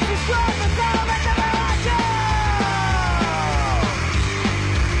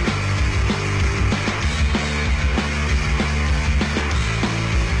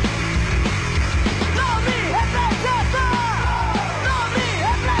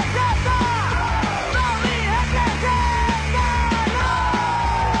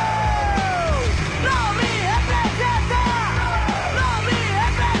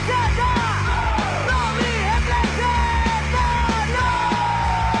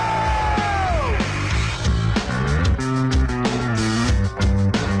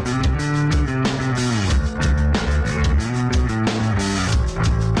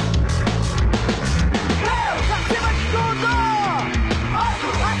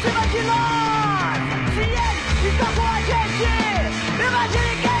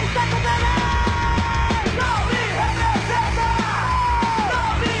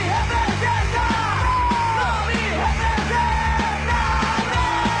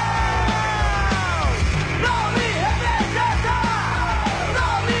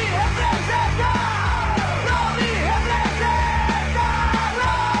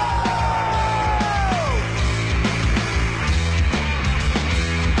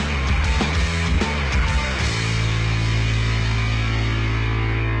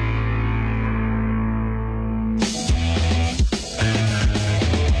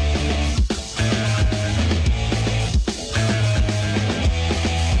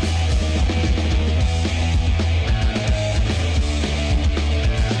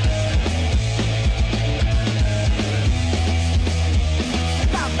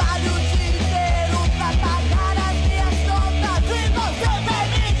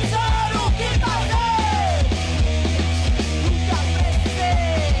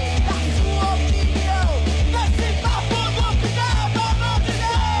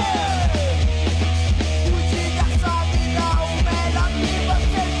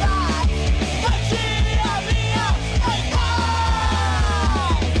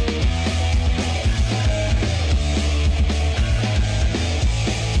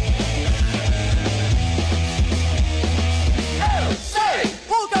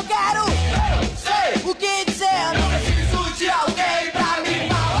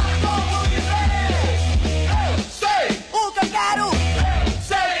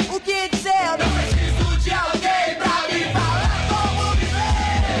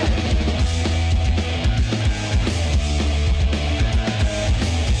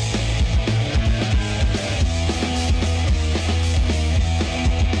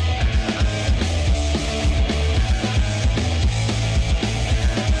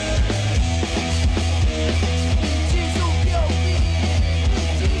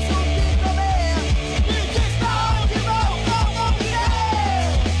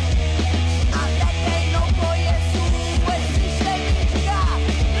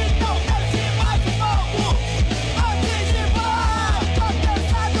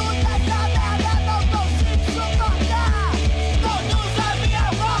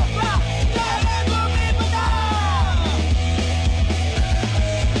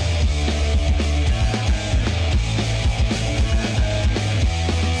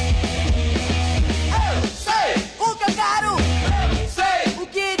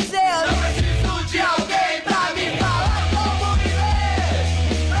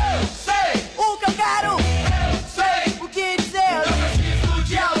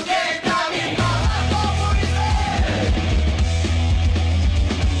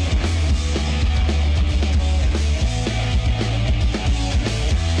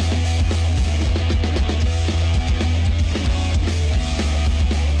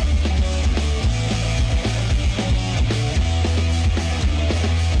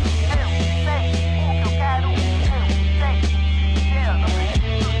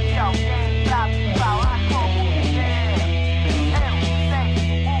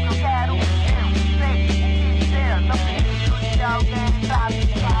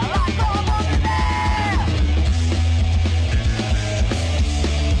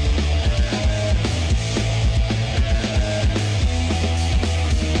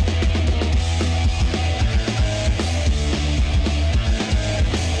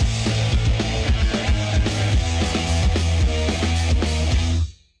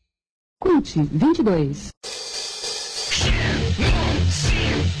 Cult 22.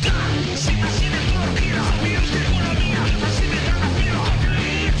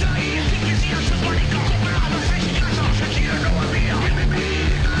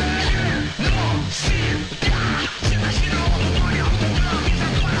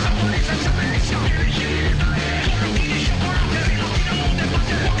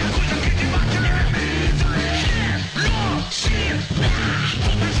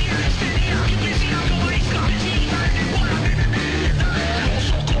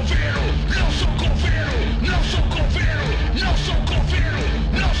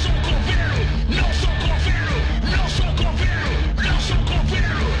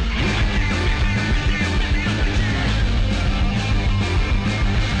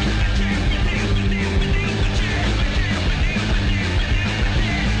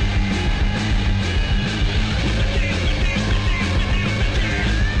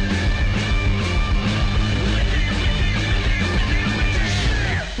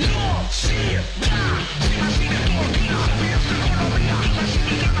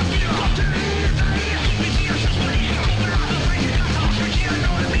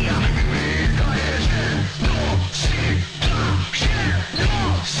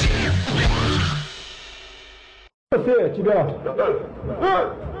 Você tiver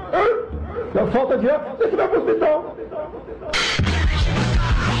falta de ar, você vai para o hospital.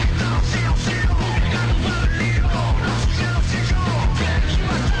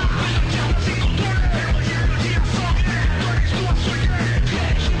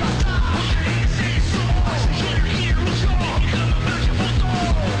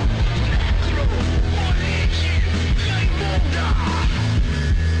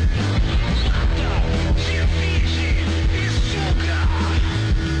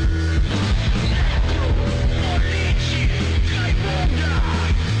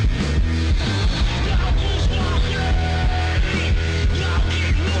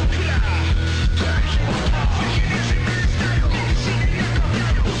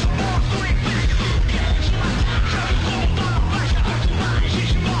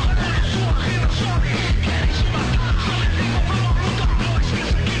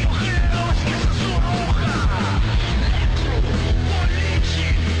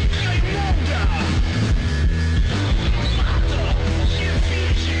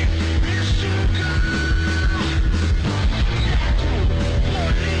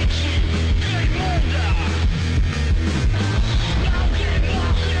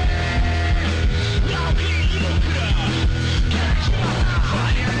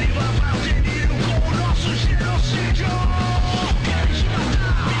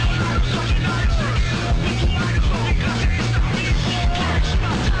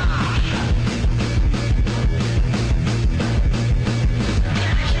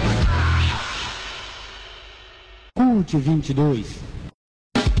 Cult 22.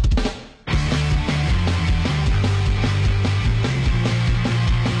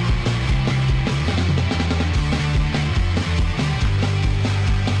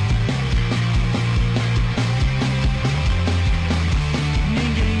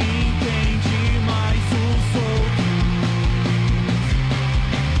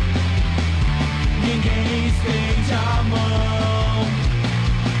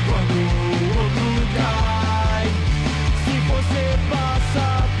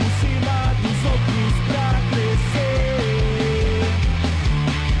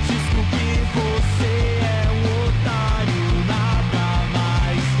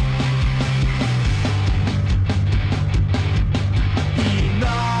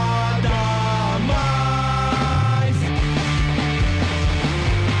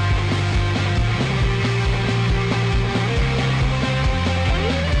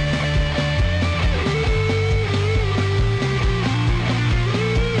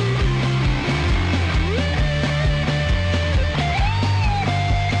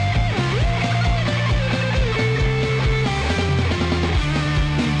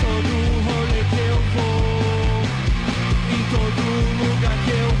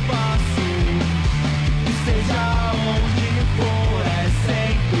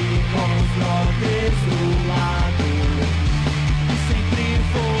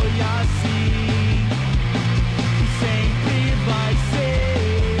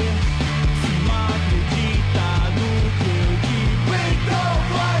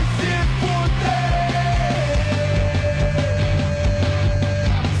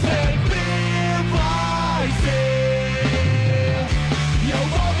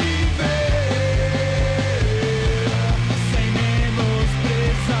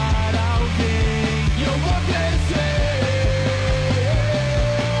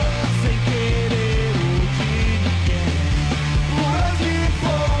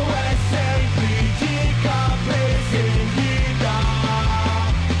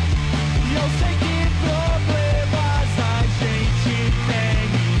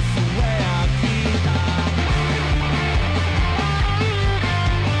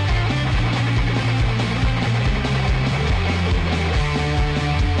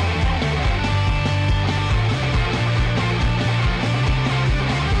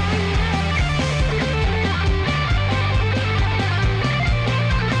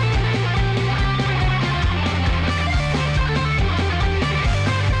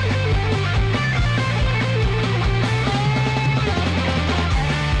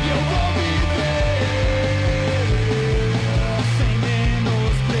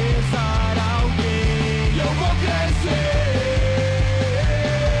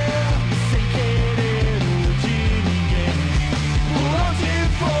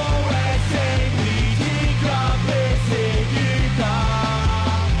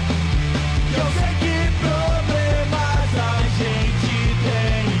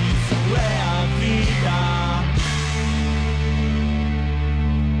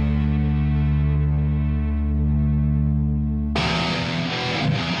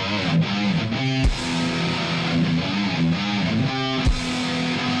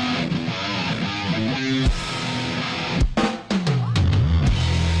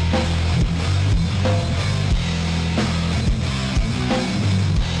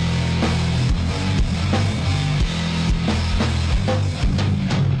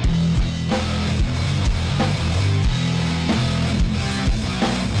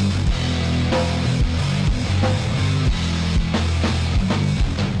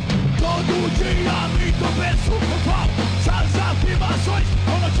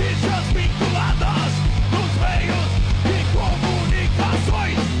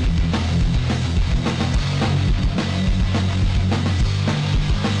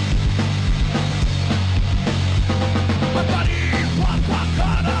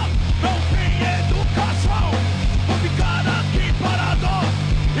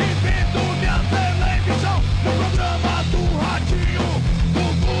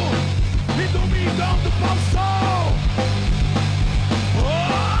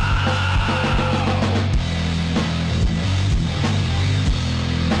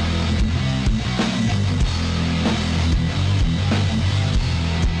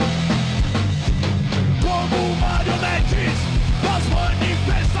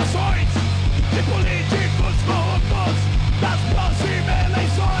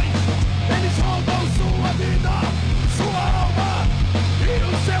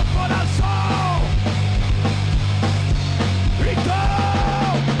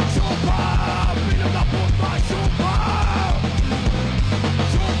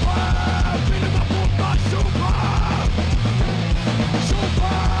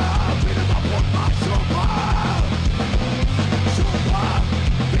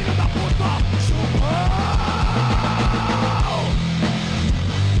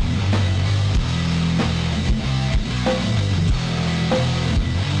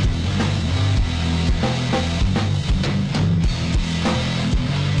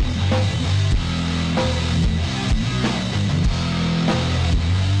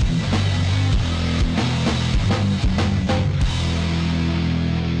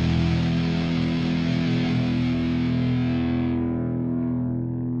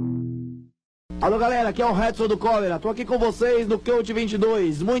 Alô galera, aqui é o Redson do Cólera, tô aqui com vocês no Coach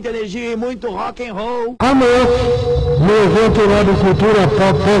 22, muita energia e muito rock and roll. Amanhã, no evento lá do Cultura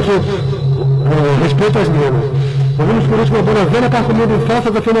Pop, respeito às minas. Ouvimos por último a dona Vênia Carcomido em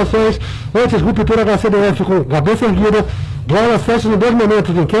falsas afirmações, antes Ruptura HCDF com cabeça erguida, Glória Sete em 2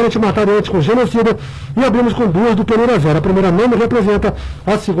 momentos, em Querem Te Matar antes com genocida, e abrimos com 2 do Penúria Zero. A primeira não me representa,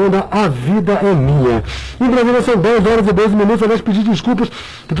 a segunda A Vida é Minha. Em Brasília são 10 horas e 12 minutos, aliás, pedir desculpas,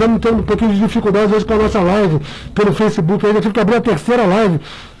 que estamos tendo um pouquinho de dificuldade hoje com a nossa live pelo Facebook, aí eu tive que abrir a terceira live,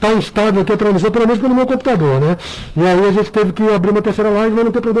 está instável aqui a transmissão, pelo menos pelo meu computador, né? E aí a gente teve que abrir uma terceira live, mas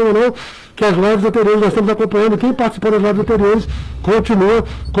não tem problema não, que as lives anteriores nós estamos acompanhando, quem participou das lives anteriores continua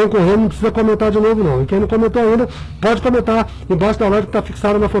concorrendo, não precisa comentar de novo não. E quem não comentou ainda, pode comentar embaixo da live que está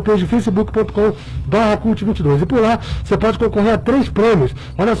fixada na fanpage facebook.com/cult22. E por lá você pode concorrer a 3 prêmios.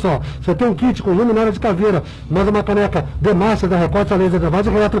 Olha só, você tem um kit com luminária de caveira, mais uma caneca de Master da Recorte, a laser da Vaz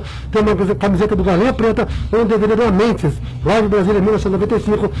Retro, tem uma camiseta do Galinha Preta, um DVD da Mentes, Live Brasília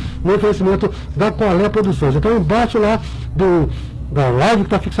 1995, no oferecimento da Colé Produções. Então embaixo lá da live que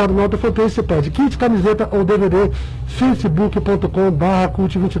está fixado no alto da fanpage, você pede kit, camiseta ou DVD,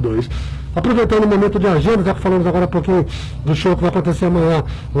 facebook.com/cult22. Aproveitando o momento de agenda, já que falamos agora um pouquinho do show que vai acontecer amanhã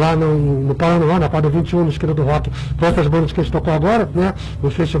lá no Paraná, na quadra 21, no Esquina do Rock, com essas bandas que a gente tocou agora, né?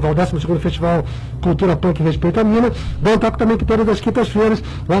 No festival, 12º Festival Cultura Punk Respeito a Mina. Dá um toque também que todas as quintas-feiras,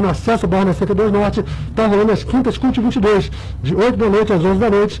 lá no Acesso Bar, na 102 Norte, está rolando as quintas Cult 22, de 8 da noite às 11 da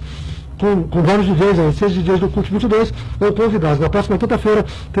noite. Com vários DJs aí, 6 DJs do Cult 22 ou convidados. Na próxima quinta-feira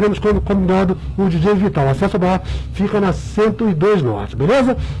teremos como convidado o DJ Vital. Acesso Bar fica na 102 Norte,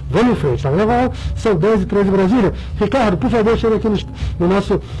 beleza? Vamos em frente, tá legal? São 10h13 em Brasília. Ricardo, por favor, chega aqui na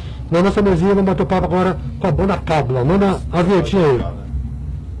nossa mesinha, vamos bater papo agora com a banda Kábula. Manda a vinhetinha aí.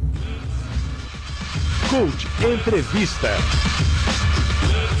 Cult Entrevista.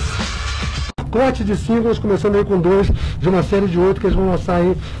 Pacote de singles, começando aí com 2 de uma série de 8 que eles vão lançar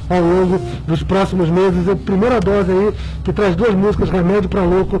aí ao longo dos próximos meses. A primeira dose aí, que traz 2 músicas, Remédio pra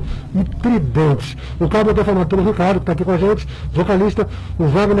Louco e Tridentes. O Kábula está formado pelo Ricardo, que está aqui com a gente, vocalista, o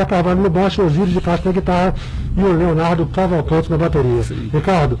Wagner Carvalho no baixo, o Osíris de Castro na guitarra e o Leonardo Cavalcante na bateria. Sim.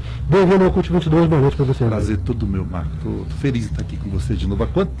 Ricardo, bem-vindo ao Cult 22, boa noite para você. Prazer todo meu, Marco. Tô feliz de estar aqui com você de novo. Há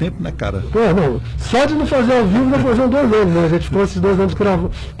quanto tempo, né, cara? Não, só de não fazer ao vivo, nós fazemos 2 anos, né? A gente ficou esses 2 anos com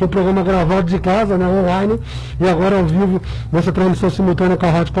o programa gravado de casa, né, online, e agora ao vivo, nessa transmissão simultânea com a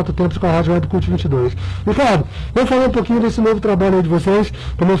Rádio 4 Tempos e com a Rádio Web Cult 22. Ricardo, vamos falar um pouquinho desse novo trabalho aí de vocês,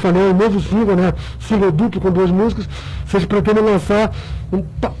 como eu falei, um novo single, né, single duplo com 2 músicas, vocês pretendem lançar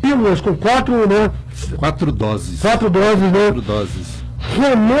pílulas com 4, né? 4 doses. 4 doses, né? 4 doses.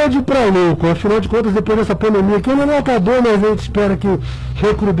 Remédio pra louco, afinal de contas, depois dessa pandemia, que ainda não acabou, mas a gente espera que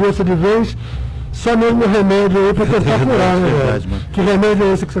recrudesça de vez. Só mesmo remédio aí pra tentar curar, né? Verdade, mano. Que remédio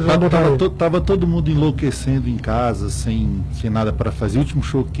é esse que vocês vão botar aí? Tava todo mundo enlouquecendo em casa, sem nada para fazer. O último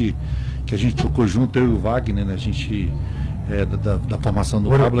show que a gente tocou junto, eu e o Wagner, né? A gente, da formação do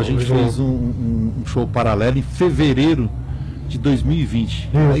Kábula, a gente fez um show paralelo em fevereiro de 2020.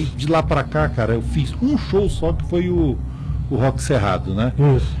 Isso. Aí de lá para cá, cara, eu fiz um show só, que foi o Rock Cerrado, né?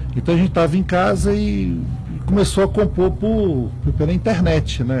 Isso. Então a gente tava em casa e começou a compor pela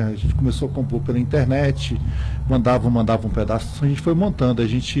internet, né? A gente começou a compor pela internet, mandava um pedaço, a gente foi montando. A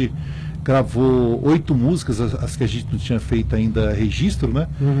gente gravou 8 músicas, as que a gente não tinha feito ainda registro, né?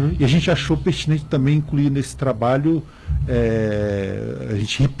 Uhum. E a gente achou pertinente também incluir nesse trabalho, a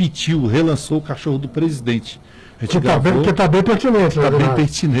gente repetiu, relançou o Cachorro do Presidente. Que está bem pertinente, né? Está bem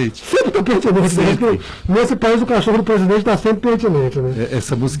pertinente. Sempre está pertinente. Sempre. Nesse país o Cachorro do Presidente está sempre pertinente, né?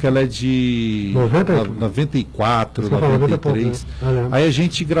 Essa música ela é de 94, 93. Aí a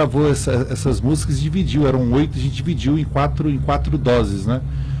gente gravou essas músicas e dividiu, eram 8, a gente dividiu em 4 doses, né?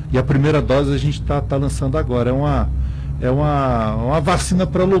 E a primeira dose a gente está lançando agora. É uma vacina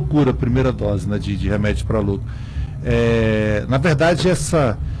para loucura, a primeira dose, né? De remédio para louco. Na verdade,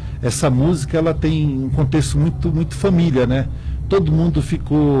 essa música ela tem um contexto muito família, né? Todo mundo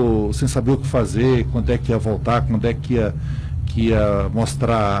ficou sem saber o que fazer, quando é que ia voltar, quando é que ia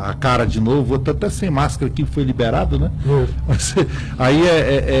mostrar a cara de novo. Até sem máscara que foi liberado, né? Mas, aí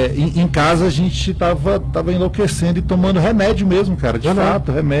em casa a gente tava enlouquecendo e tomando remédio mesmo, cara, de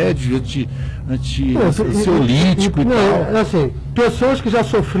fato, remédio ansiolítico e tal. Assim, pessoas que já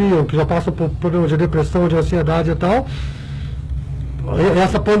sofriam, que já passam por problemas de depressão, de ansiedade e tal,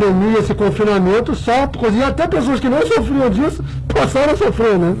 essa pandemia, esse confinamento, só e até pessoas que não sofriam disso passaram a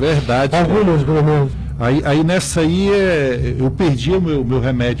sofrer, né? Verdade. Algumas, pelo menos. Aí nessa aí eu perdi o meu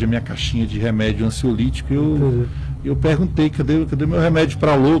remédio, a minha caixinha de remédio ansiolítico. Eu perguntei, cadê meu remédio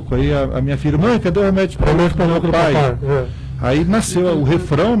para louco? Aí a minha filha, mãe, cadê o remédio para louco, pai? Aí nasceu o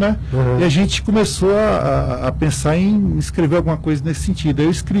refrão, né? E a gente começou a pensar em escrever alguma coisa nesse sentido. Eu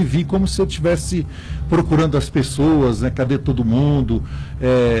escrevi como se eu estivesse procurando as pessoas, né? Cadê todo mundo?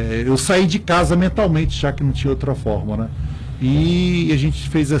 Eu saí de casa mentalmente, já que não tinha outra forma, né? E a gente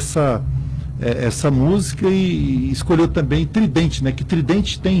fez essa música e escolheu também Tridente, né? Que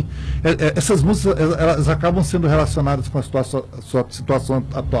Tridente tem... essas músicas, elas acabam sendo relacionadas com a sua situação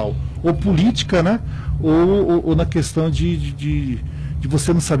atual. Ou política, né? Ou na questão de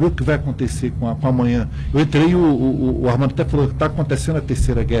você não saber o que vai acontecer com amanhã. Eu entrei, o Armando até falou que está acontecendo a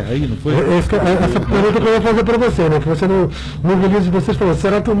terceira guerra aí, não foi? Essa pergunta que eu ia fazer para você, né? Que você no release de vocês falou,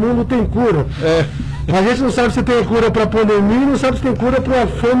 será que o mundo tem cura? A gente não sabe se tem cura para a pandemia, não sabe se tem cura para a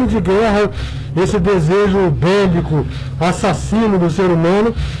fome de guerra, esse desejo bélico, assassino do ser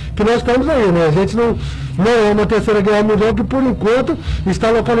humano, que nós estamos aí, né? A gente não é uma terceira guerra mundial que, por enquanto, está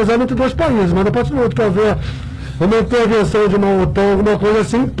localizada entre 2 países, mas a partir do outro que haver uma intervenção de uma OTAN, alguma coisa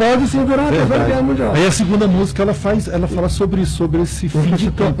assim, pode sim virar uma terceira guerra mundial. Aí a segunda música, ela fala sobre esse fim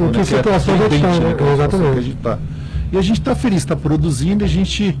de tempo, em que situação a gente está, né? Exatamente. E a gente está feliz, está produzindo, a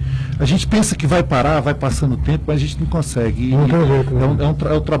gente pensa que vai parar, vai passando o tempo, mas a gente não consegue. Não tem jeito, né?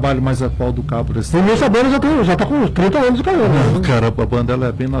 É o trabalho mais atual do Kábula. E nessa banda já está com 30 anos de carreira. Não, cara, a banda ela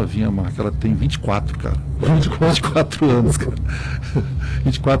é bem novinha, Marca. Ela tem 24, cara. 24 anos, cara.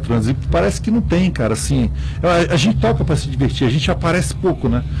 24 anos. E parece que não tem, cara, assim. A gente toca para se divertir, a gente aparece pouco,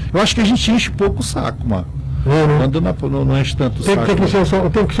 né? Eu acho que a gente enche pouco o saco, mano. Quando não enche tanto o saco. Tem que encher o saco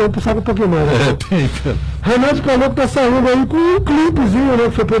um pouquinho mais. Né? Tem, cara. Renato Caloco tá saindo aí com um clipezinho, né?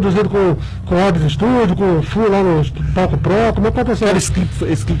 Que foi produzido com o Obs Studio, com o Fu lá no Palco Pro. Como é que aconteceu? Cara, esse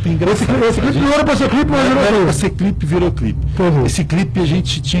clipe é engraçado. Esse clipe não era pra ser clipe, mas não era pra ser clipe, virou clipe. Esse clipe a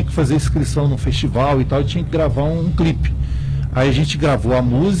gente tinha que fazer inscrição no festival e tal, e tinha que gravar um clipe. Aí a gente gravou a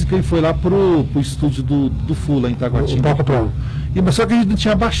música e foi lá pro estúdio do Fu, lá em Taguatinga. O Palco Pro. Mas só que a gente não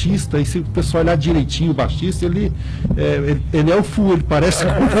tinha baixista, e se o pessoal olhar direitinho o baixista, ele é o Fu, ele parece o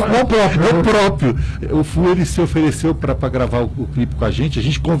próprio. O Fu, ele se ofereceu para gravar o clipe com a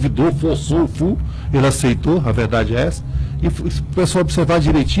gente convidou, forçou o Fu, ele aceitou, a verdade é essa. E se o pessoal observar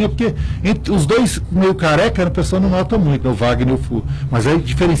direitinho, porque entre os dois meio careca, o pessoal não nota muito, né, o Wagner e o Fu. Mas aí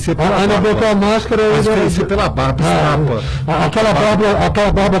diferencia pela barba. Ainda botou a máscara. Mas diferencia pela barba,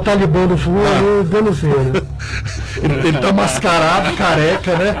 aquela barba talibã do Fu, denuncia, né? Ele tá mascarado,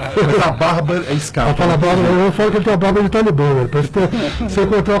 careca, né? Mas a barba é escapa. Aquela barba, eu falo que ele tem a barba de talibã, né? Você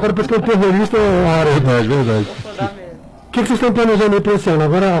encontrou agora, parece que é um terrorista árabe. Verdade. O que vocês estão planejando aí para esse ano?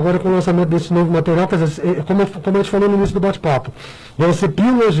 Agora com o lançamento desse novo material, quer dizer, como a gente falou no início do bate-papo, vão ser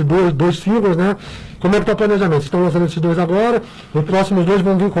pílulas de dois singles, né? Como é que está o planejamento? Vocês estão lançando esses 2 agora, os próximos 2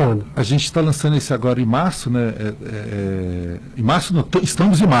 vão vir quando? A gente está lançando esse agora em março, né? Em março, não,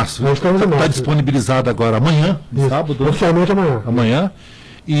 estamos em março. Está disponibilizado agora amanhã, sábado. Oficialmente amanhã. Amanhã.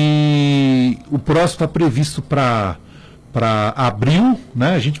 E o próximo está previsto para abril,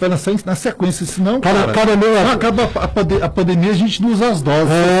 né? A gente vai lançar na sequência, senão acaba a pandemia, a gente não usa as doses.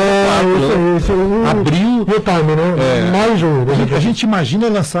 Abril e o time, né? Mais junho. A gente imagina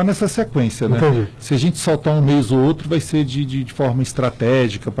lançar nessa sequência, né? Entendi. Se a gente soltar um mês ou outro, vai ser de forma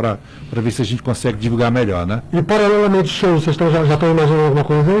estratégica para ver se a gente consegue divulgar melhor, né? E paralelamente shows, vocês já estão imaginando alguma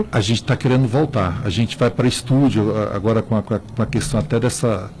coisa aí? A gente está querendo voltar. A gente vai para estúdio agora com a questão até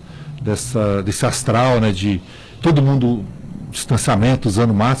desse astral, né? De todo mundo, distanciamento,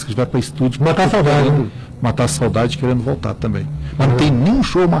 usando máscaras, vai para estúdio. Matar a saudade. Matar a saudade, querendo voltar também. Mas não tem nenhum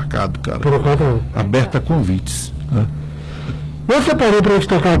show marcado, cara. Por enquanto não. Aberto a convites. Né? Eu separei para a gente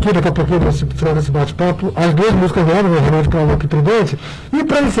tocar aqui, daqui a pouquinho, no final desse bate-papo, as 2 músicas novas, Remédio para Louco e Tridente. E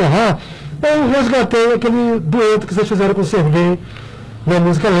para encerrar, eu resgatei aquele dueto que vocês fizeram com o Serguei na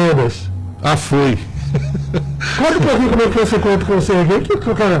música Lendas. Foi. Conta um pouquinho como é que foi esse encontro com o Serguei,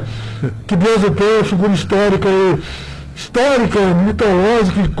 que Deus o tenha, figura histórica,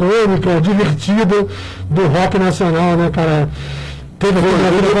 mitológica, icônica, divertida do rock nacional, né, cara? Teve a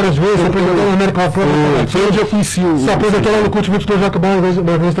vida várias vezes, se apresentou na América Latina. Foi onde eu conheci o... Se apresentou lá no Cult 22 Rock Bar,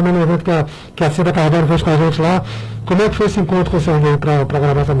 uma vez também no evento que a Cida Carvalho fez com a gente lá. Como é que foi esse encontro com o Serguei para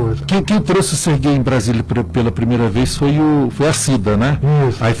gravar essa música? Quem trouxe o Serguei em Brasília pela primeira vez foi a Cida, né?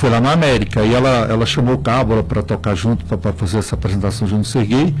 Isso. Aí foi lá na América, e ela chamou o Kábula para tocar junto, para fazer essa apresentação junto do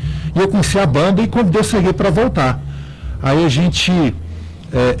Serguei, e eu conheci a banda e convidei o Serguei para voltar. Aí a gente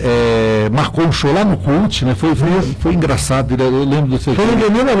marcou um show lá no Cult, né? Foi engraçado, eu lembro do Serguei. Foi no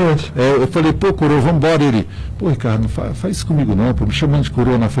domingo à noite. Eu falei, Coroa, vamos embora. Ele, Ricardo, não faz isso comigo não, me chamando de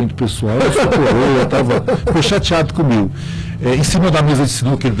Coroa na frente do pessoal. Eu sou Coroa, ficou chateado comigo. em cima da mesa de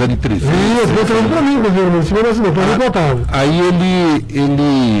sinuca, ele dando entrevista. Isso, mostrando pra mim, em cima da sinuca, pra mim botar. Aí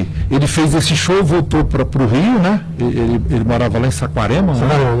ele fez esse show, voltou pro Rio, né? Ele morava lá em Saquarema,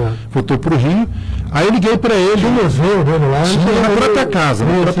 né? Voltou pro Rio. Aí eu liguei para ele. Tinha museu dele lá. Tinha na própria casa,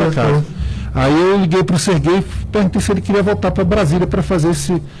 Aí eu liguei para o Serguei e perguntei se ele queria voltar para Brasília para fazer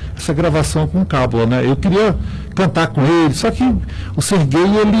essa gravação com Kábula, né? Eu queria cantar com ele, só que o Serguei,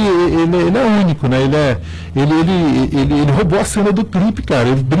 ele é único, né? Ele roubou a cena do clipe, cara.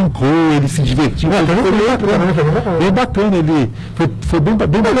 Ele brincou, ele se divertiu. Bem bacana, ele foi bem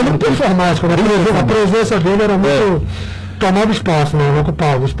bacana. Ele é muito performático, né? A presença dele era muito... tomava espaço, né? Não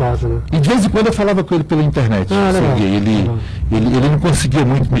ocupava o espaço, né? E de vez em quando eu falava com ele pela internet. Ele não conseguia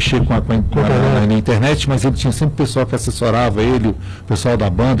muito mexer na internet, mas ele tinha sempre pessoal que assessorava ele, o pessoal da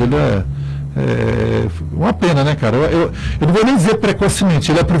banda. Ele uma pena, né, cara? Eu não vou nem dizer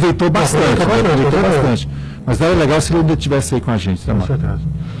precocemente, ele aproveitou bastante. Mas era legal se ele ainda estivesse aí com a gente, né, mano?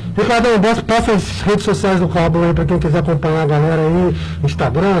 Ricardão, passa as redes sociais do Kábula aí para quem quiser acompanhar a galera aí,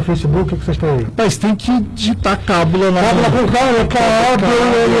 Instagram, Facebook, o que vocês têm aí? Mas tem que digitar Kábula lá. Kábula com Kábula,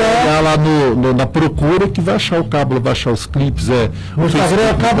 lá na procura que vai achar o Kábula, vai achar os clipes. O Instagram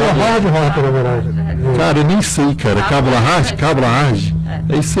é Kábula Hard Rock, na verdade. Cara, eu nem sei, cara. Kábula Hard?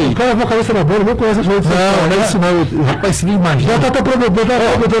 É isso aí. O cara é vocalista na banda, não conhece as redes sociais. Não é isso não. Rapaz, você nem imagina. Já tá prometendo,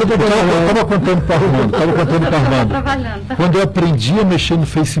 tava contando para Armando. Quando eu aprendi a mexer no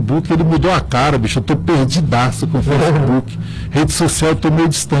Facebook, ele mudou a cara, bicho. Eu tô perdidaço com o Facebook. Rede social eu tô meio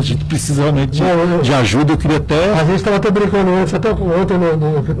distante. A gente precisa realmente de ajuda. Eu queria até... A gente estava até brincando antes, até ontem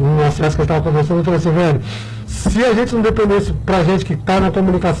no acesso que eu estava conversando, eu falei assim, velho, se a gente não dependesse pra gente que está na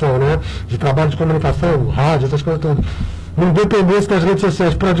comunicação, né? De trabalho de comunicação, rádio, essas coisas todas, não dependesse das redes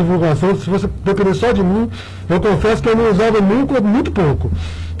sociais para divulgação, se você depender só de mim, eu confesso que eu não usava muito pouco.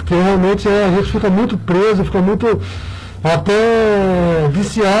 Porque realmente a gente fica muito preso, fica muito até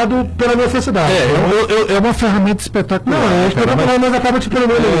viciado pela necessidade. É uma ferramenta espetacular. Não, é espetacular, mas acaba te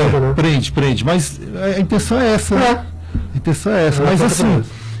prendendo. Né? Prende, mas a intenção é essa. Né? A intenção é essa. Mas assim,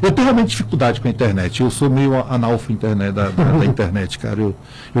 eu tenho realmente dificuldade com a internet. Eu sou meio analfa da internet, cara. Eu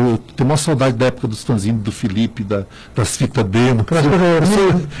tenho uma saudade da época dos fanzines do Felipe, das fitas demo.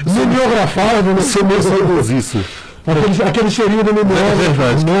 Mimeografado, né? Eu sou meio saudosíssimo. Aquele cheirinho do memória. É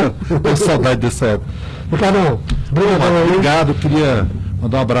verdade, né? Eu tenho saudade dessa época. Ricardão, obrigado. Queria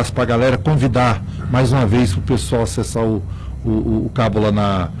mandar um abraço para a galera, convidar mais uma vez o pessoal a acessar o Kábula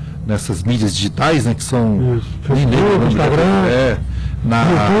nessas mídias digitais, né? Que são Facebook, Instagram,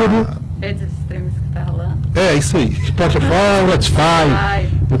 YouTube, redes extremas que tá rolando. É isso aí. Spotify.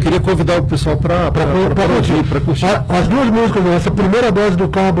 Eu queria convidar o pessoal para curtir. As duas músicas, essa primeira dose do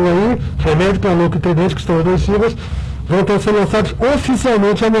Kábula aí, Remédio para Louco e Tendente, que estão as duas singles, vão estar sendo lançados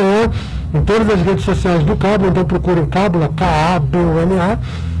oficialmente amanhã em todas as redes sociais do Kábula. Então procurem Kábula, K-A-B-U-L-A,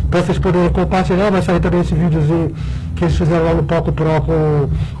 para vocês poderem compartilhar. Vai sair também esse videozinho que eles fizeram lá no Palco Pro com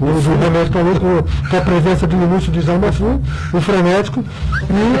o Remédio para Louco, com a presença do início de Zamafu, o Frenético.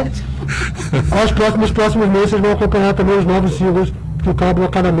 E aos próximos meses vocês vão acompanhar também os novos singles que o Kábula,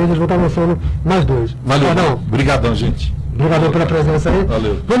 cada mês eles vão estar lançando mais dois. Valeu, obrigadão, gente. Obrigado pela presença aí.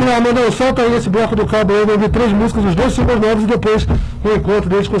 Valeu. Vamos lá, Amanda, solta aí esse bloco do Kábula aí, vai ouvir 3 músicas, os 2 singles novos e depois o encontro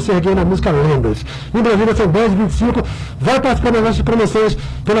deles com o Serguei na música Lendas. Em Brasília são 10h25, vai participar das nossas promoções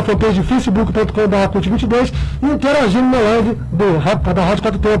pela fanpage facebook.com/cult22 e interagindo na live da Rádio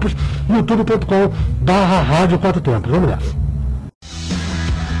Quatro Tempos, youtube.com/Rádio Quatro Tempos. Vamos nessa.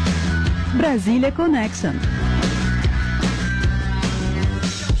 Brasília Connection.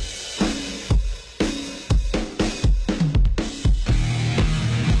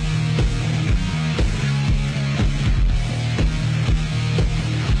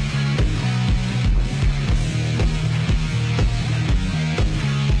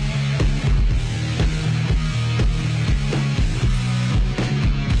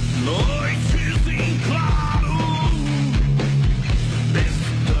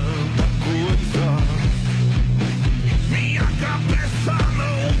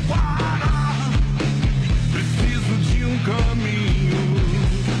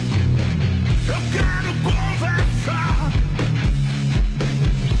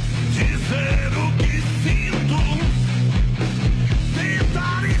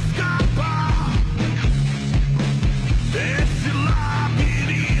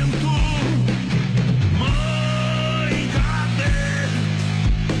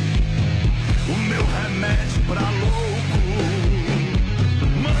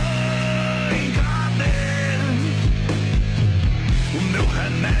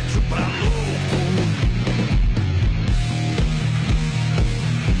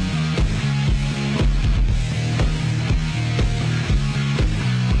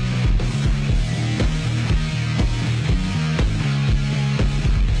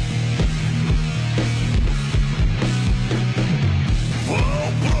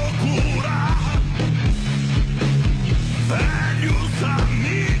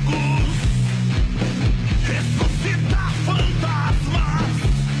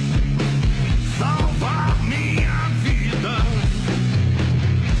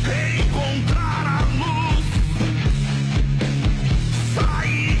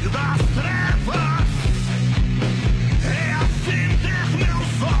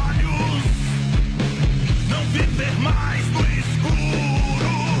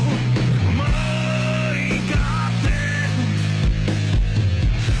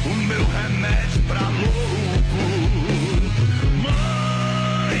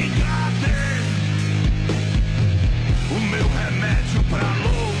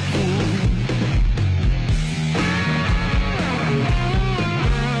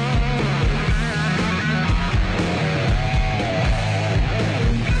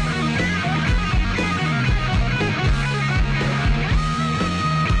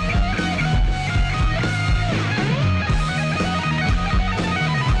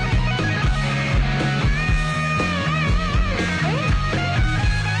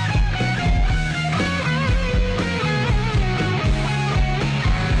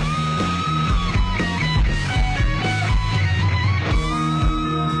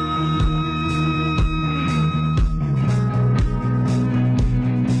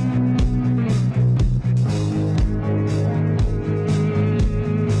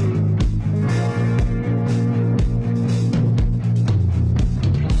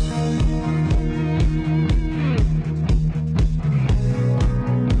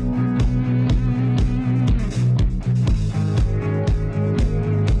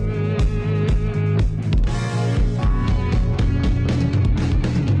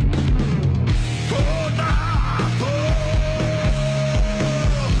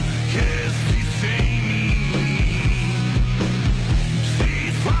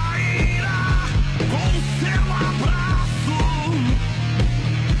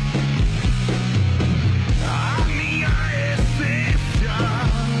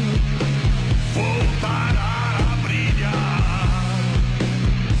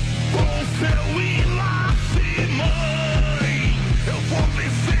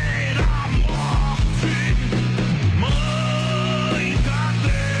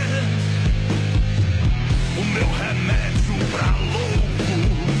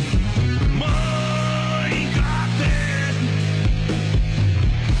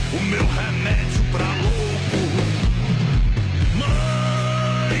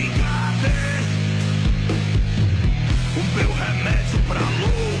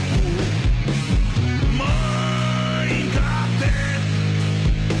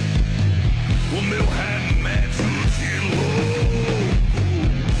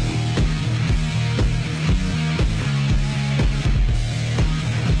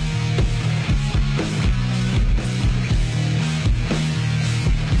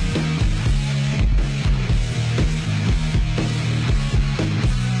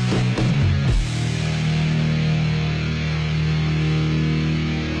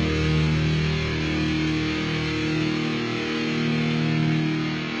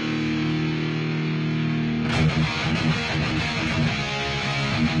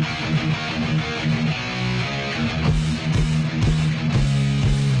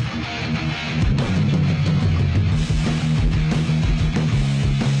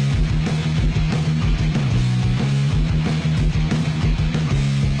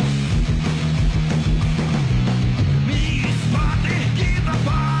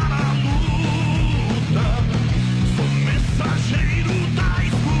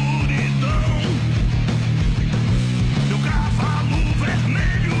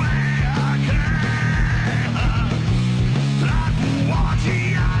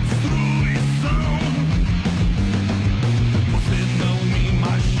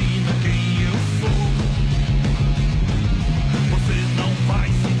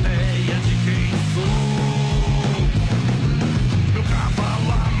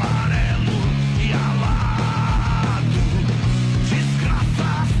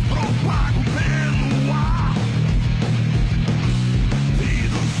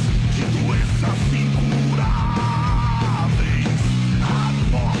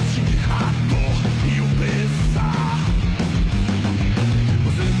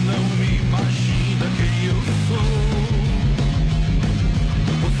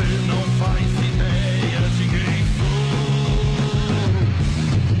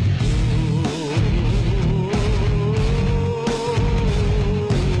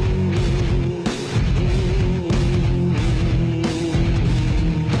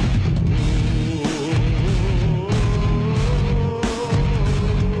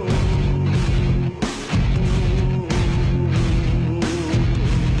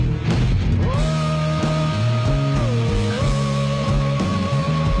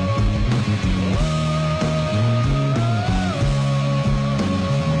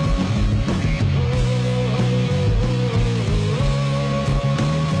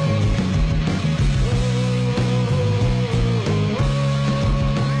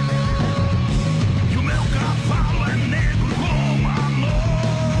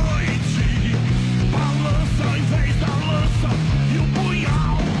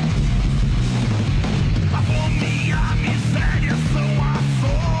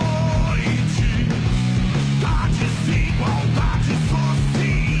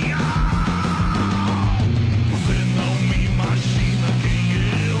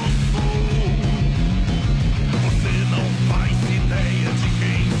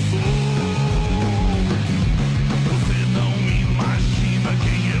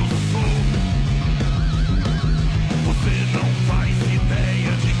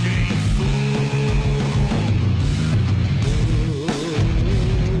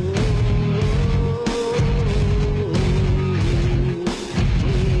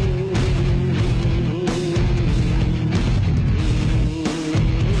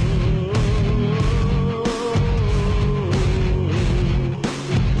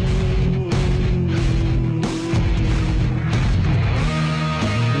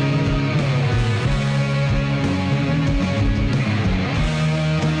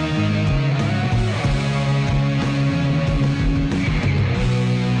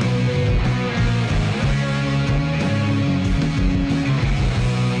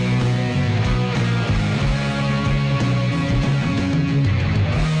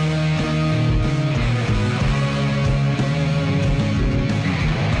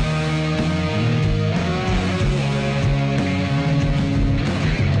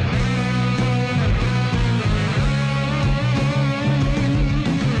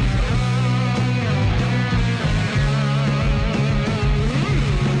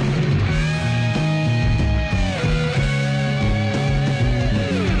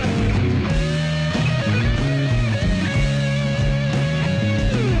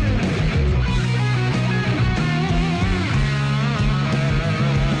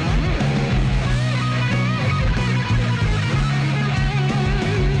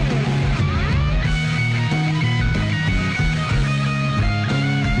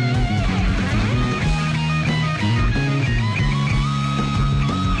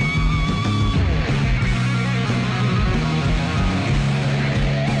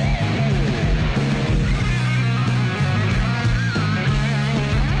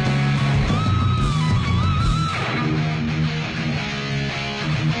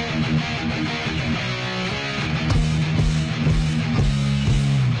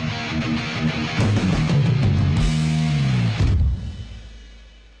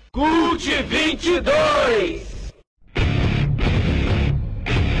 Cult 22.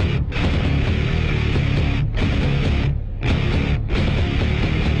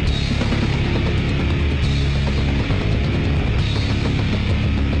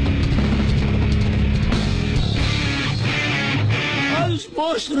 Olha os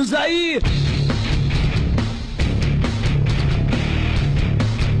monstros aí!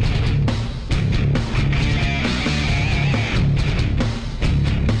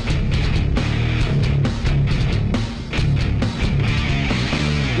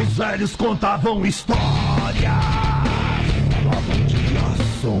 Os velhos contavam histórias, falavam de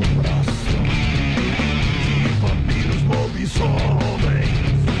assombração, de vampiros, lobisomens,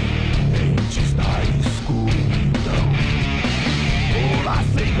 entes da escuridão, pula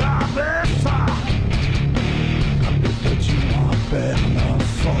sem cabeça, capeta de uma perna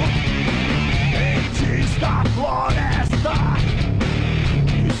só, entes da floresta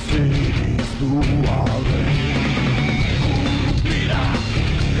e seres do além.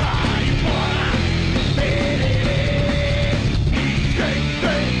 Cai fora, tererê, ninguém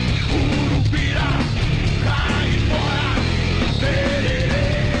tem Curupira. Cai fora, tererê,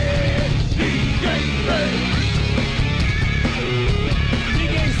 ninguém tem.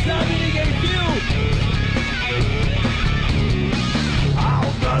 Ninguém sabe, ninguém viu.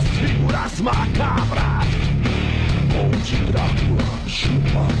 Altas figuras macabras, onde Drácula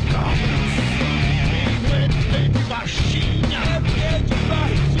chupa cabras. De baixinha,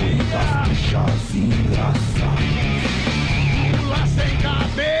 muitas bichas engraçadas, pula sem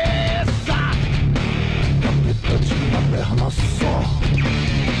cabeça, capeta de uma perna só,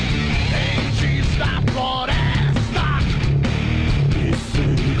 entes da floresta e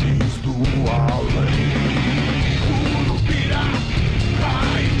seres do além. Curupira,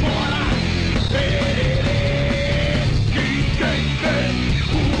 cai fora, tererê, ninguém tem.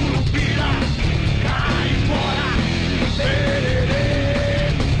 Curupira, cai fora, tererê,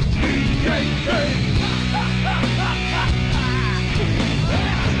 ninguém tem.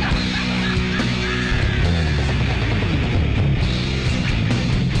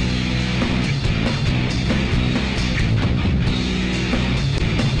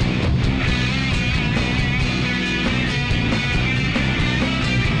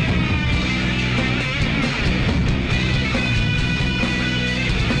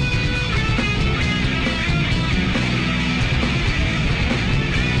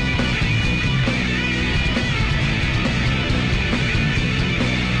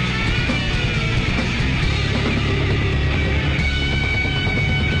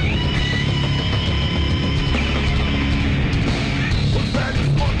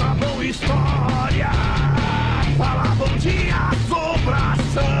 História, falavam de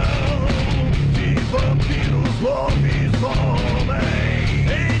assombração, de vampiros, lobisomens,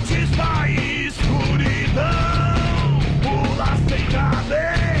 entes da escuridão, pula sem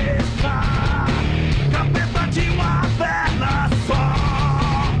cabeça, capeta de uma perna só,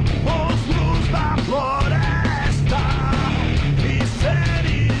 monstros da floresta e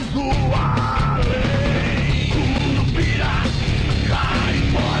seres do além. Curupira, cai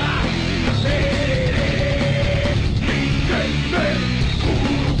fora, tererê, ninguém vê.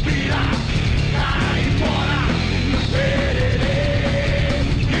 Curupira, cai fora, tererê,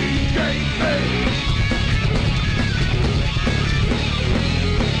 ninguém vê.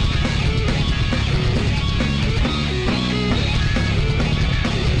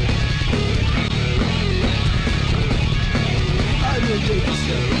 Ai, meu Deus do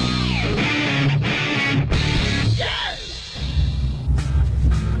céu.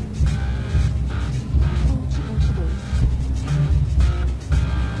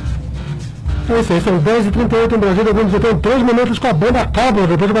 É isso aí, são 10h38 em Brasília, vamos ter 3 minutos com a banda Kábula,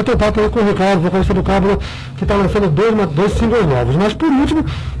 depois de bater papo aí com o Ricardo, vocalista do Kábula, que está lançando dois singles novos. Mas por último,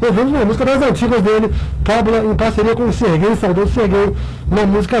 ouvimos uma música das antigas dele, Kábula em parceria com o Serguei, saudoso Serguei, na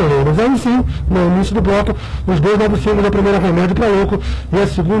música Lênis. Aí sim, no início do bloco, os 2 novos singles, a primeira Remédio pra Louco e a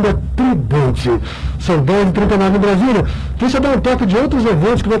segunda Tridente. São 10h39 em Brasília. Deixa eu dar um toque de outros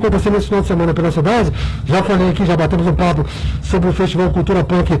eventos que vão acontecer nesse final de semana pela cidade. Já falei aqui, já batemos um papo sobre o Festival Cultura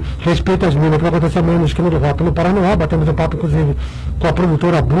Punk Respeita as Minas, que vai acontecer amanhã no Esquina do Rock no Paranoá. Batemos um papo, inclusive, com a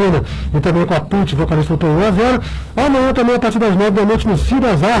produtora Bruna e também com a Put, vocalista do 1-0. Amanhã também, a partir das 9 da noite, no Ciro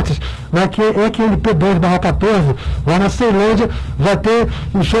das Artes, na EQNP2/14, lá na Ceilândia, vai ter também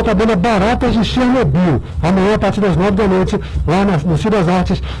um show com a banda Baratas de Chernobyl, amanhã a partir das 9 da noite, lá no Ciro das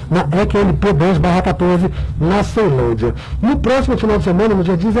Artes, na EQLP 2/14, na Ceilândia. No próximo final de semana, no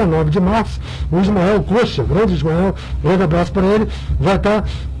dia 19 de março, o Ismael Coxa, grande Ismael, grande abraço para ele, vai estar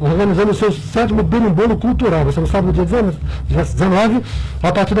organizando o seu 7º berimbolo cultural. Vai ser no sábado, dia 19,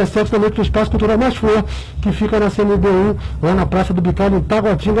 a partir das 7 da noite, no Espaço Cultural Mais Flor, que fica na CNBU, lá na Praça do Bicalho, em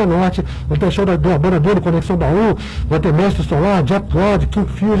Taguatinga Norte. Vai ter show da banda dele, Conexão Baú, vai ter Mestre Solar, Jack Rod, King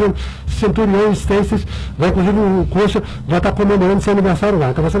Fusion, Centurion e Stasis. Vai, inclusive, o Coxa vai estar comemorando seu aniversário lá.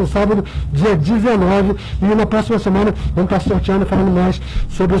 Então vai ser no sábado, dia 19, e na próxima semana vamos estar sorteando e falando mais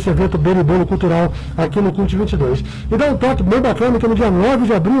sobre esse evento berimbolo cultural aqui no Cult 22. E dá um toque bem bacana que no dia 9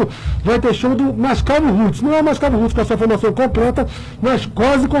 de abril vai ter show do Mascavo Roots. Não é o Mascavo Roots com a sua formação completa, mas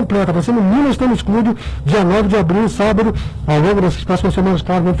quase completa. Vai ser no Minas Tênis Clube, dia 9 de abril, sábado. Ao longo dessas próximas semanas,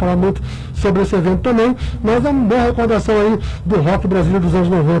 claro, vamos falar muito sobre esse evento também, mas é uma boa recordação aí do rock brasileiro dos anos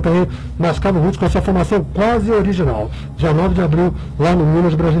 90 aí, Mascavo Roots com a sua formação quase original. Dia 9 de abril, lá no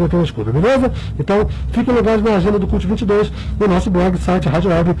Minas Brasília Tênis Clube, beleza? Então, fiquem ligados na agenda do Cult 22, no nosso blog, site,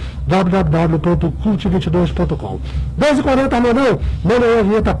 rádio web, www.cult22.com. 10h40, Armandão, manda aí a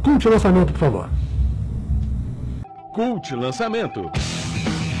vinheta Cult Lançamento, por favor. Cult Lançamento.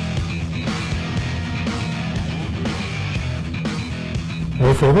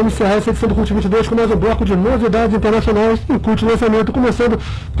 É isso aí, vamos encerrar essa edição do Cult 22 com mais um bloco de novidades internacionais em Cult Lançamento, começando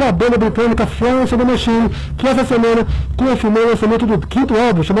com a banda britânica Florence and the Machine, que essa semana confirmou o lançamento do 5º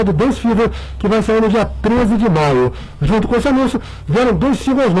álbum, chamado Dance Fever, que vai sair no dia 13 de maio. Junto com esse anúncio, vieram 2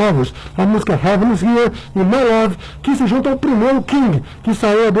 singles novos, a música Heaven is Here e My Love, que se juntam ao primeiro King, que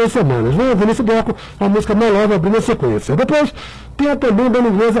saiu há 2 semanas. Vamos ouvir nesse bloco a música My Love abrindo a sequência. Depois, tem também a banda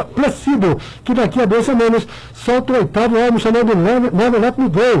inglesa Placebo, que daqui a 2 semanas solta o 8º álbum chamado Never Let Me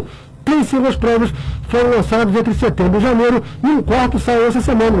Go. 3 singles prévios foram lançados entre setembro e janeiro, e um 4º saiu essa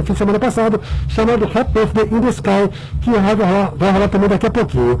semana, no fim de semana passado, chamado Happy Birthday in the Sky, que vai rolar também daqui a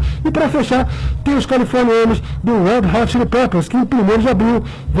pouquinho. E para fechar, tem os californianos do Red Hot Chili Peppers, que em 1º de abril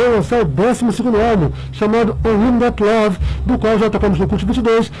vão lançar o 12º álbum, chamado Unlimited Love, do qual já tocamos no Cult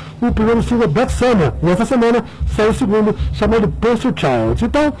 22, o primeiro single That Summer, e essa semana saiu o segundo, chamado Poster Child.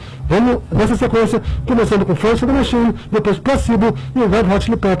 Então, vamos nessa sequência, começando com Florence and the Machine, depois Placebo e o Red Hot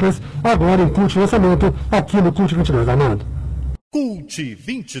Chili Peppers, agora em Cult Lançamento, aqui no Cult 22, Armando. Cult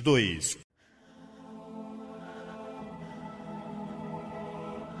 22.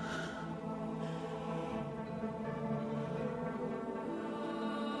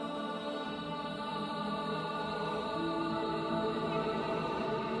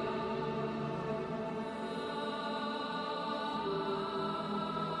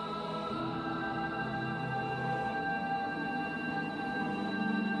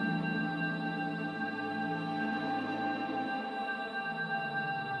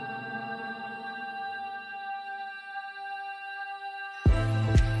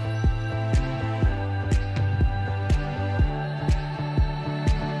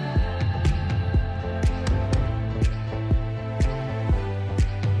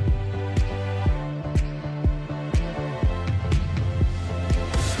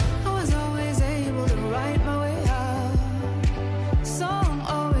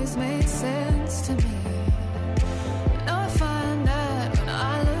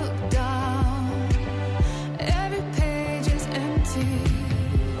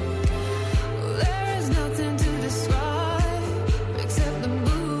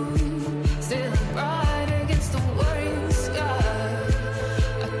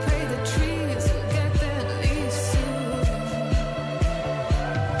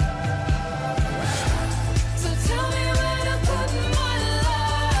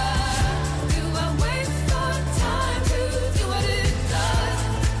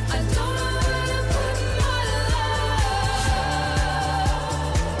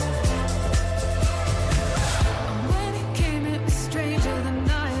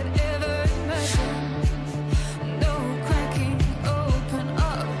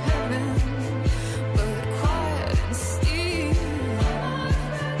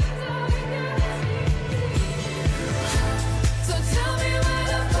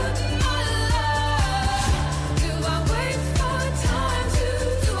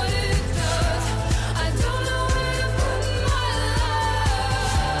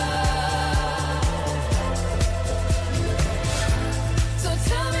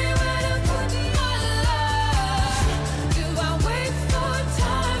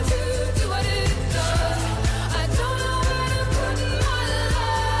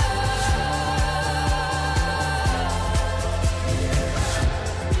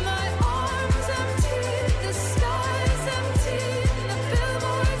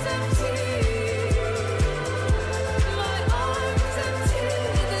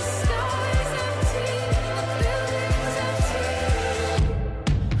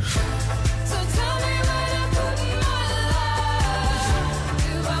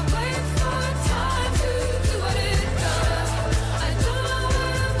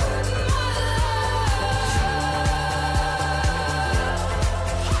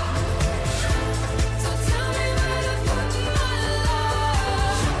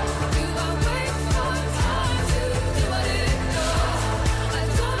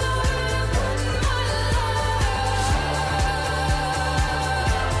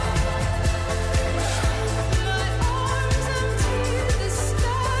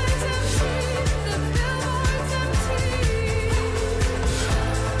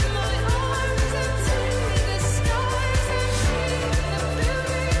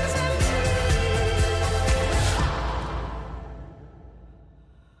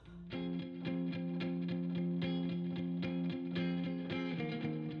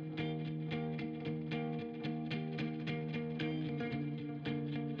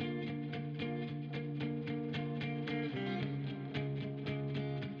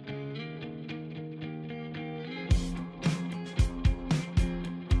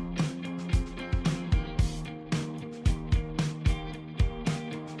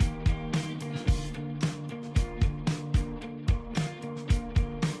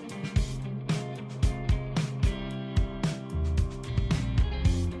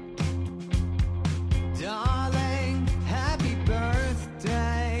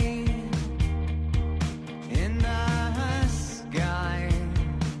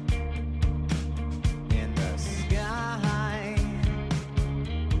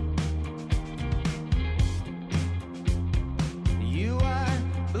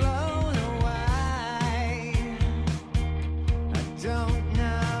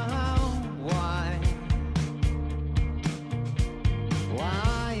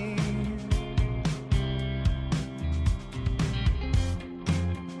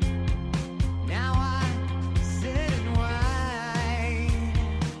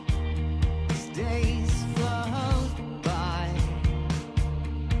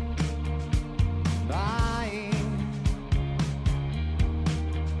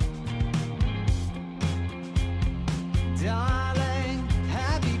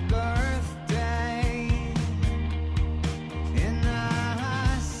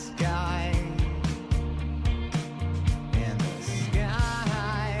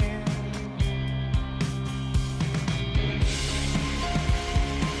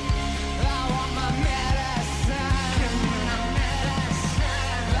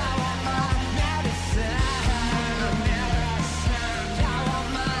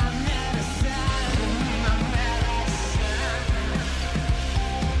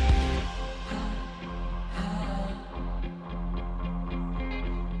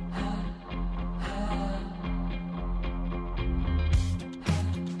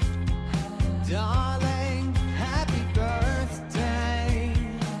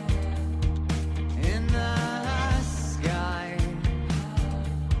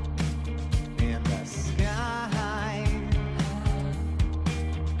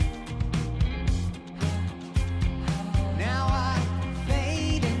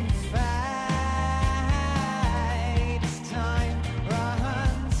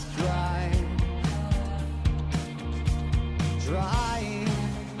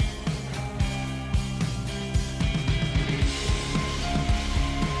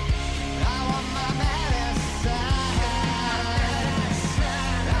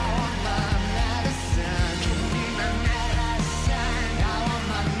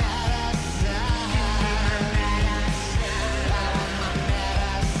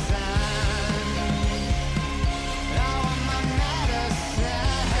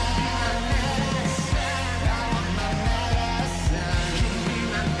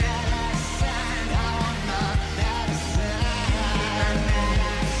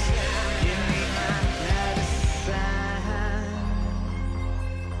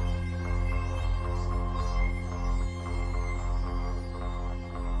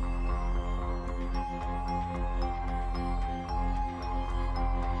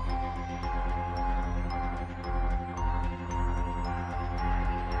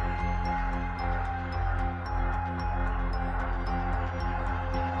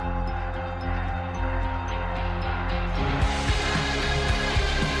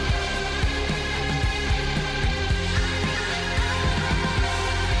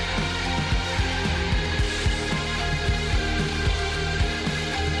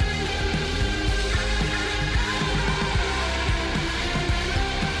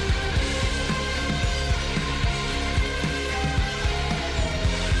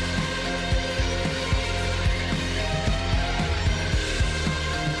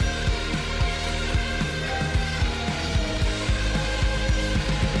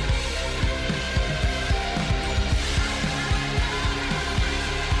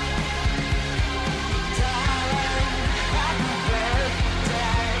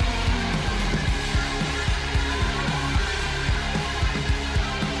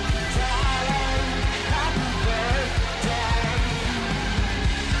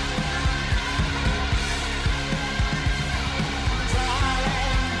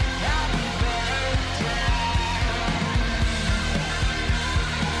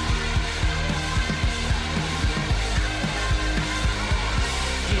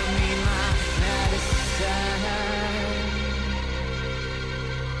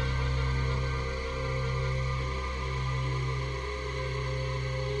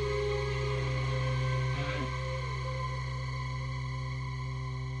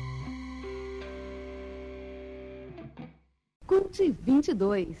 Cult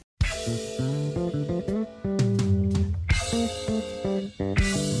 22.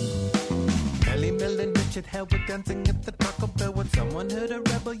 Melly Mel and Richard Hell were dancing at the Taco Bell when someone heard a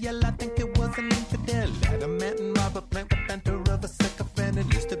rebel yell. I think it was an infidel. Adamant and Robert Plant, the banter of a sycophant.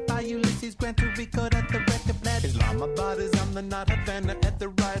 And used to buy Ulysses Grant to record at the record plant. Islamabad is on the not Havana at the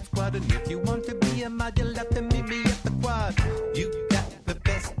riot squad. And if you want to be a mod, you'll have to meet me at the quad. You got the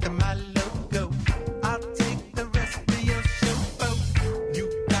best of my logo. I'll take the rest of your show. You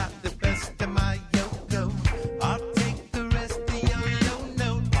got the best of my yogo. I'll take the rest of your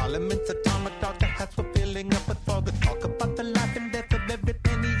yo-no. Parliament's atomic dog, the hats were filling up with fog. Talk about the life and death of every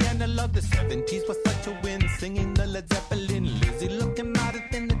penny analog. The 70s was such a win, singing the Led Zeppelin. Lizzie looking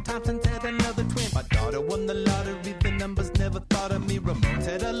modest in the Thompsons had another twin. My daughter won the lottery, the numbers never thought of me. Ramones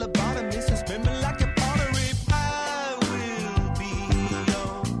had a lobotomy, so screaming like a pottery. I will be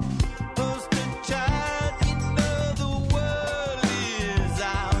your poster child. You know the world is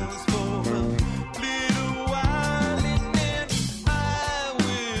ours for a little while, and then I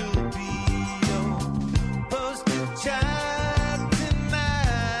will be your poster child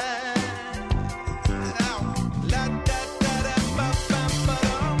tonight. La da da da ba ba ba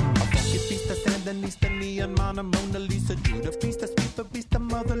dum. A funky piece of Sandinista, neon Mona Mona Lisa, Judah Feast, a sweet barista,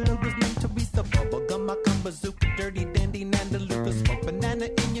 Mother Lou was named Teresa. Bubblegum, I come bazooka, dirty dandy, Nanda Lucas, smoke banana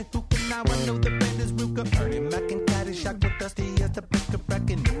in your hookah. Now I know the band is Ruka. Ernie Mac and Caddyshack with Dusty as the pick up rack.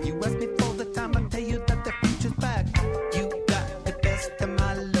 And if you ask me for the time, I tell you that the future's back. You got the best of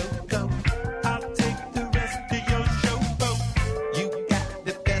my logo. I'll take the rest of your show. You got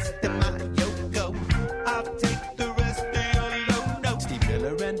the best of my yogo. I'll take the rest of your low. Steve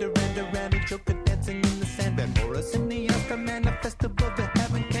Miller and Randy Joker dancing in the sand. Van Morris in the Oscar Man, a festival that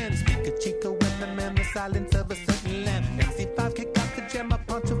heaven can. Speaker Chico and the man, the silence of a certain lamb. MC5 kick out the jam, a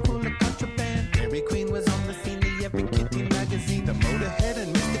poncho full of contraband. Dairy Queen was on the scene, the Every Kitty magazine, the Motorhead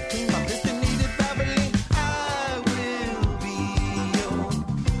and Mr. Clean. My Mr. needed Babylon. I will be your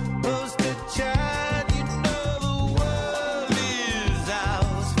poster child. You know the world is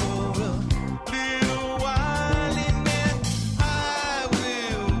ours for a little while, and then I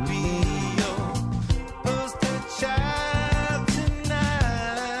will be your poster child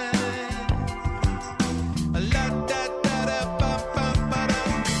tonight. La da da da ba ba ba da.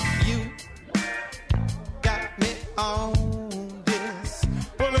 You got me on this.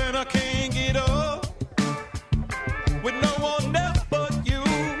 Well, then I can't get up with no one else but you.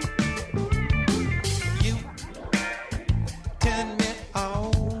 You turn me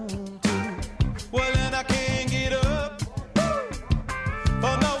on too. Well, then I can't get up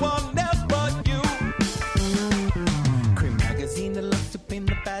for no one else but you. Cream magazine, the Love Supreme,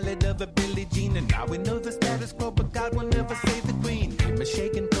 the ballad of a Billie Jean. And now we know the status quo, but God will never save the queen. Name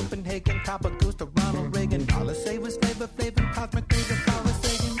shaking, Copenhagen, Copper Goose to Ronald Reagan. Dollar savers, flavor, cosmic rays of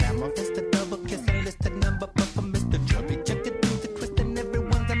conversation. Grandma fist a double kiss, enlisted number, but for Mr. Chubby, check it through the twist, and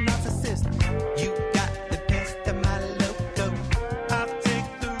everyone's a narcissist. You got the best of my logo. I'll take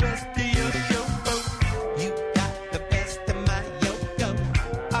the rest of your show. You got the best of my yogo.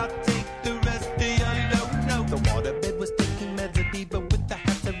 I'll take the rest of your low. The waterbed was taking meds, a diva with the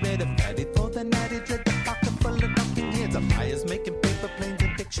hats of red, a fatty for the night, it dread the fuck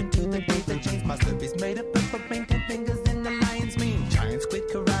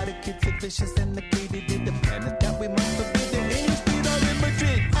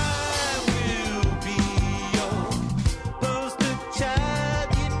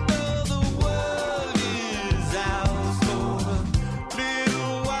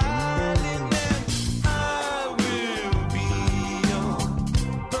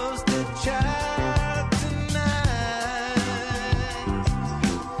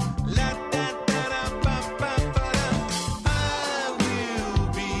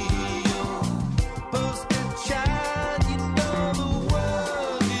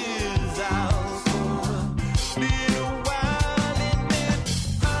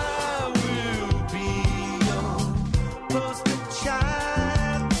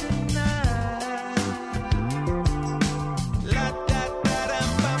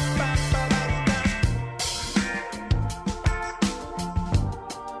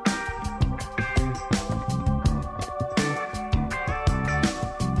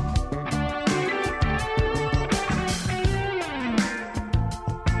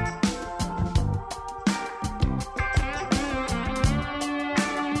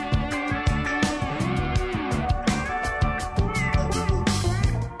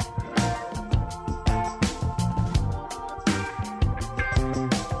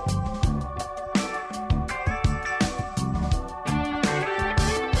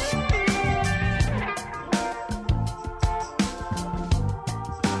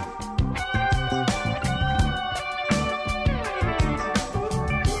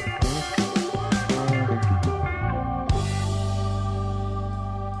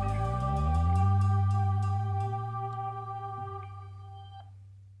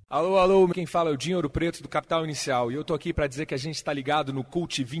Alô, alô, quem fala é o Dinho Ouro Preto do Capital Inicial e eu tô aqui para dizer que a gente tá ligado no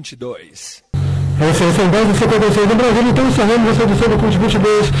Cult 22. São 10h56 no Brasil, então encerramos essa edição do Cult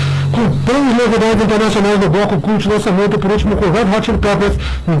 22 com 3 novidades internacionais do bloco Cult lançamento, por último com Red Hot Chili Peppers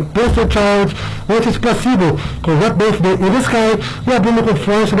em Poster Child, antes Placebo com That Birthday in the Sky e abrindo com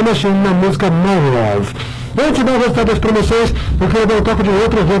Florence the Machine na música My Love. Antes de dar o resultado das promoções, eu quero dar um toque de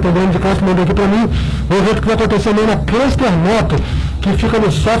outro evento, o Grande de Castro mandou aqui para mim, um evento que vai acontecer amanhã na Cluster Moto, que fica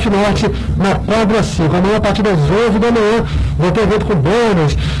no Soft Norte, na quadra 5. Amanhã, a partir das 11 da manhã, vai ter evento com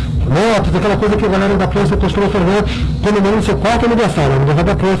bônus, motos, aquela coisa que a galera da Cluster costuma fazer comemorando seu 4º aniversário. Aniversário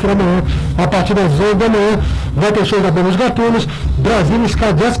da Cluster amanhã, a partir das 11 da manhã, vai ter show da Banda Os Gatunos, Brasília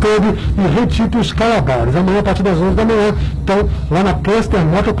Sky Jazz Club e Retito Os Calabares. Amanhã, a partir das 11 da manhã, então, lá na Cluster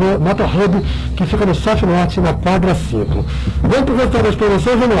Moto Hub, que fica no Soft Norte, na quadra 5. Vamos para o resultado das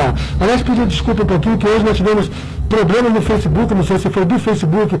promoções, vamos lá. Aliás, pedir desculpa um pouquinho, que hoje nós tivemos problemas no Facebook, não sei se foi do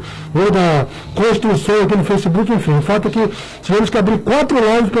Facebook ou da construção aqui no Facebook, enfim, o fato é que tivemos que abrir 4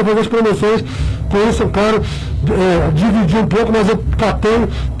 lives para fazer as promoções, com isso, claro, dividir um pouco, mas eu catei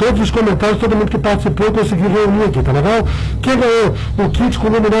todos os comentários, todo mundo que participou, eu consegui reunir aqui, tá legal? Quem ganhou o kit com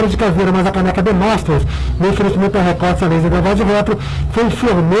luminária de caveira, mas a caneca The Masters, no oferecimento da Record, Lens e Gravado de Retro, foi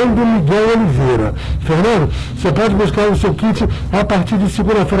Fernando Miguel Oliveira. Fernando, você pode buscar o seu kit a partir de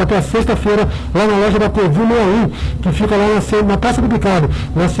segunda-feira até sexta-feira, lá na loja da Covil 61, que fica lá na Praça do Bicado,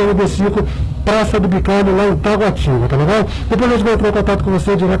 na CNB5, Praça do Bicado, lá em Taguatinga, tá legal? Depois a gente vai entrar em contato com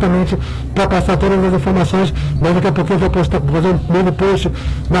você diretamente para passar todas as informações, mas daqui a pouquinho eu vou fazer um novo post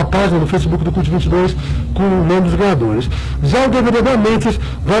na página do Facebook do Cult 22 com o nome dos ganhadores. Já o DVD da Mentes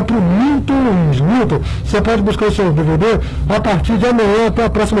vai para o Milton Luiz. Milton, você pode buscar o seu DVD a partir de amanhã até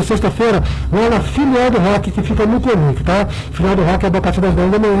a próxima sexta-feira, lá na filial do Rock, que fica no Conic, tá? Filial do Rock é a partir das 10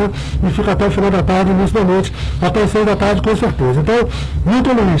 da manhã e fica até o final da tarde, início da noite, até as 6 da tarde, com certeza. Então,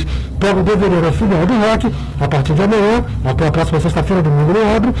 Milton Luiz, pega o DVD da filial do Rock, a partir de amanhã, até a próxima sexta-feira, domingo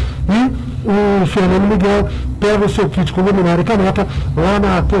não abre, e o Fernando Miguel pega o seu kit com luminária e caneca lá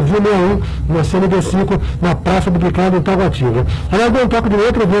na Covil 61, na CNB5, na Praça do Bicado, em Taguatinga. Aliás, deu um toque de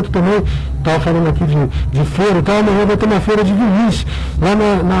outro evento também, estava falando aqui de feira e tal, amanhã vai ter uma feira de vinis, lá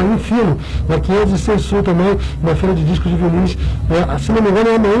na Infino, na 506 Sul também, uma feira de discos de vinis, se não me engano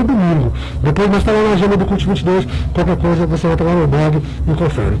é amanhã e domingo. Depois nós estaremos na agenda do Cult 22, qualquer coisa você vai lá no blog e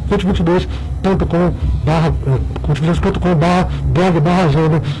confere.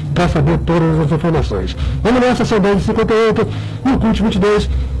 cult22.com/blog/agenda para saber todas as informações. Vamos nessa, são 10h58 e o Cult 22,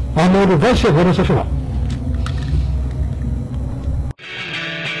 Armando vai chegando ao seu final.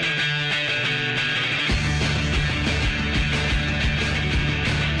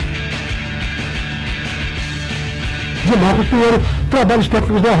 De Marcos Pinheiro, trabalhos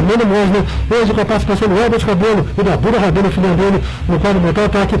técnicos da Armando Mosna, hoje com a participação do Albert Cabelo e da Dura Rabino, filha dele, no quadro Metal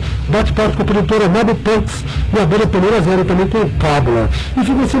Ataque, bate-papo com a produtora Nabu Punks e a banda Penúria Zero, também com Kábula. E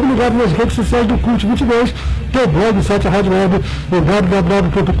fiquem sempre ligados nas redes sociais do Cult 22, tem o blog, o site, a rádio web, em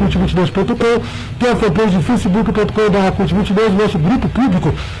www.cult22.com, tem a fanpage de facebook.com/cult22, nosso grupo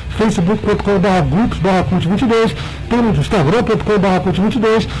público, facebook.com/grupos/cult22, tem o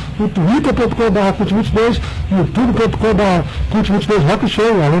instagram.com/cult22, o twitter.com/cult22, youtube.com/cult22 Rock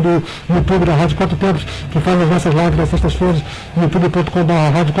Show, além do YouTube da Rádio Quatro Tempos, que faz as nossas lives nas sextas-feiras,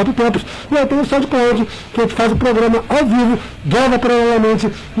 youtube.com/Rádio Quatro Tempos, e aí tem o SoundCloud, que a gente faz o programa ao vivo, grava paralelamente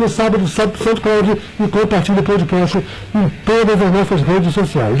no sábado, SoundCloud, e compartilha o podcast em todas as nossas redes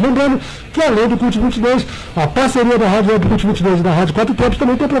sociais. Lembrando que além do Cult 22, a parceria da Rádio Web Cult 22 e da Rádio Quatro Tempos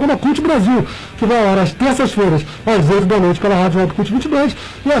também tem o programa Cult Brasil, que vai ao ar às terças-feiras, às 8 da noite pela Rádio Web Cult 22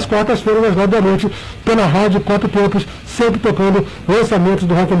 e às quartas-feiras, às 9 da noite, pela Rádio Quatro Tempos, sempre tocando lançamentos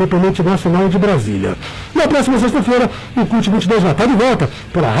do rock independente nacional de Brasília. Na próxima sexta-feira, o Cult 22 já está de volta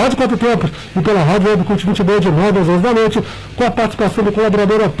pela Rádio Quatro Tempos e pela Rádio Web Cult 22 de 9 às 11 da noite, com a participação do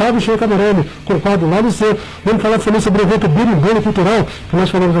colaborador Otávio Sheik Camerani, com o quadro Lá no C. Vamos falar também sobre o evento Birimbano Cultural, que nós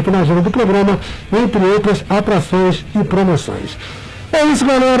falamos aqui na agenda do programa, entre outras atrações e promoções. É isso,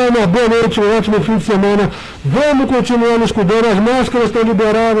 galera. Uma boa noite, um ótimo fim de semana. Vamos continuar nos cuidando. As máscaras estão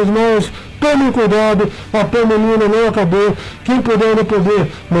liberadas, mas tomem cuidado. A pandemia não acabou. Quem puder não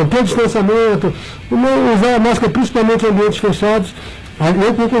poder manter distanciamento, não usar a máscara, principalmente em ambientes fechados.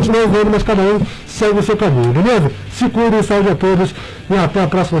 Eu vou continuar usando, mas cada um segue o seu caminho, beleza? Se cuidem, saúde a todos. E até a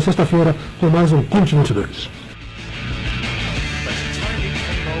próxima sexta-feira com mais um Cult 22.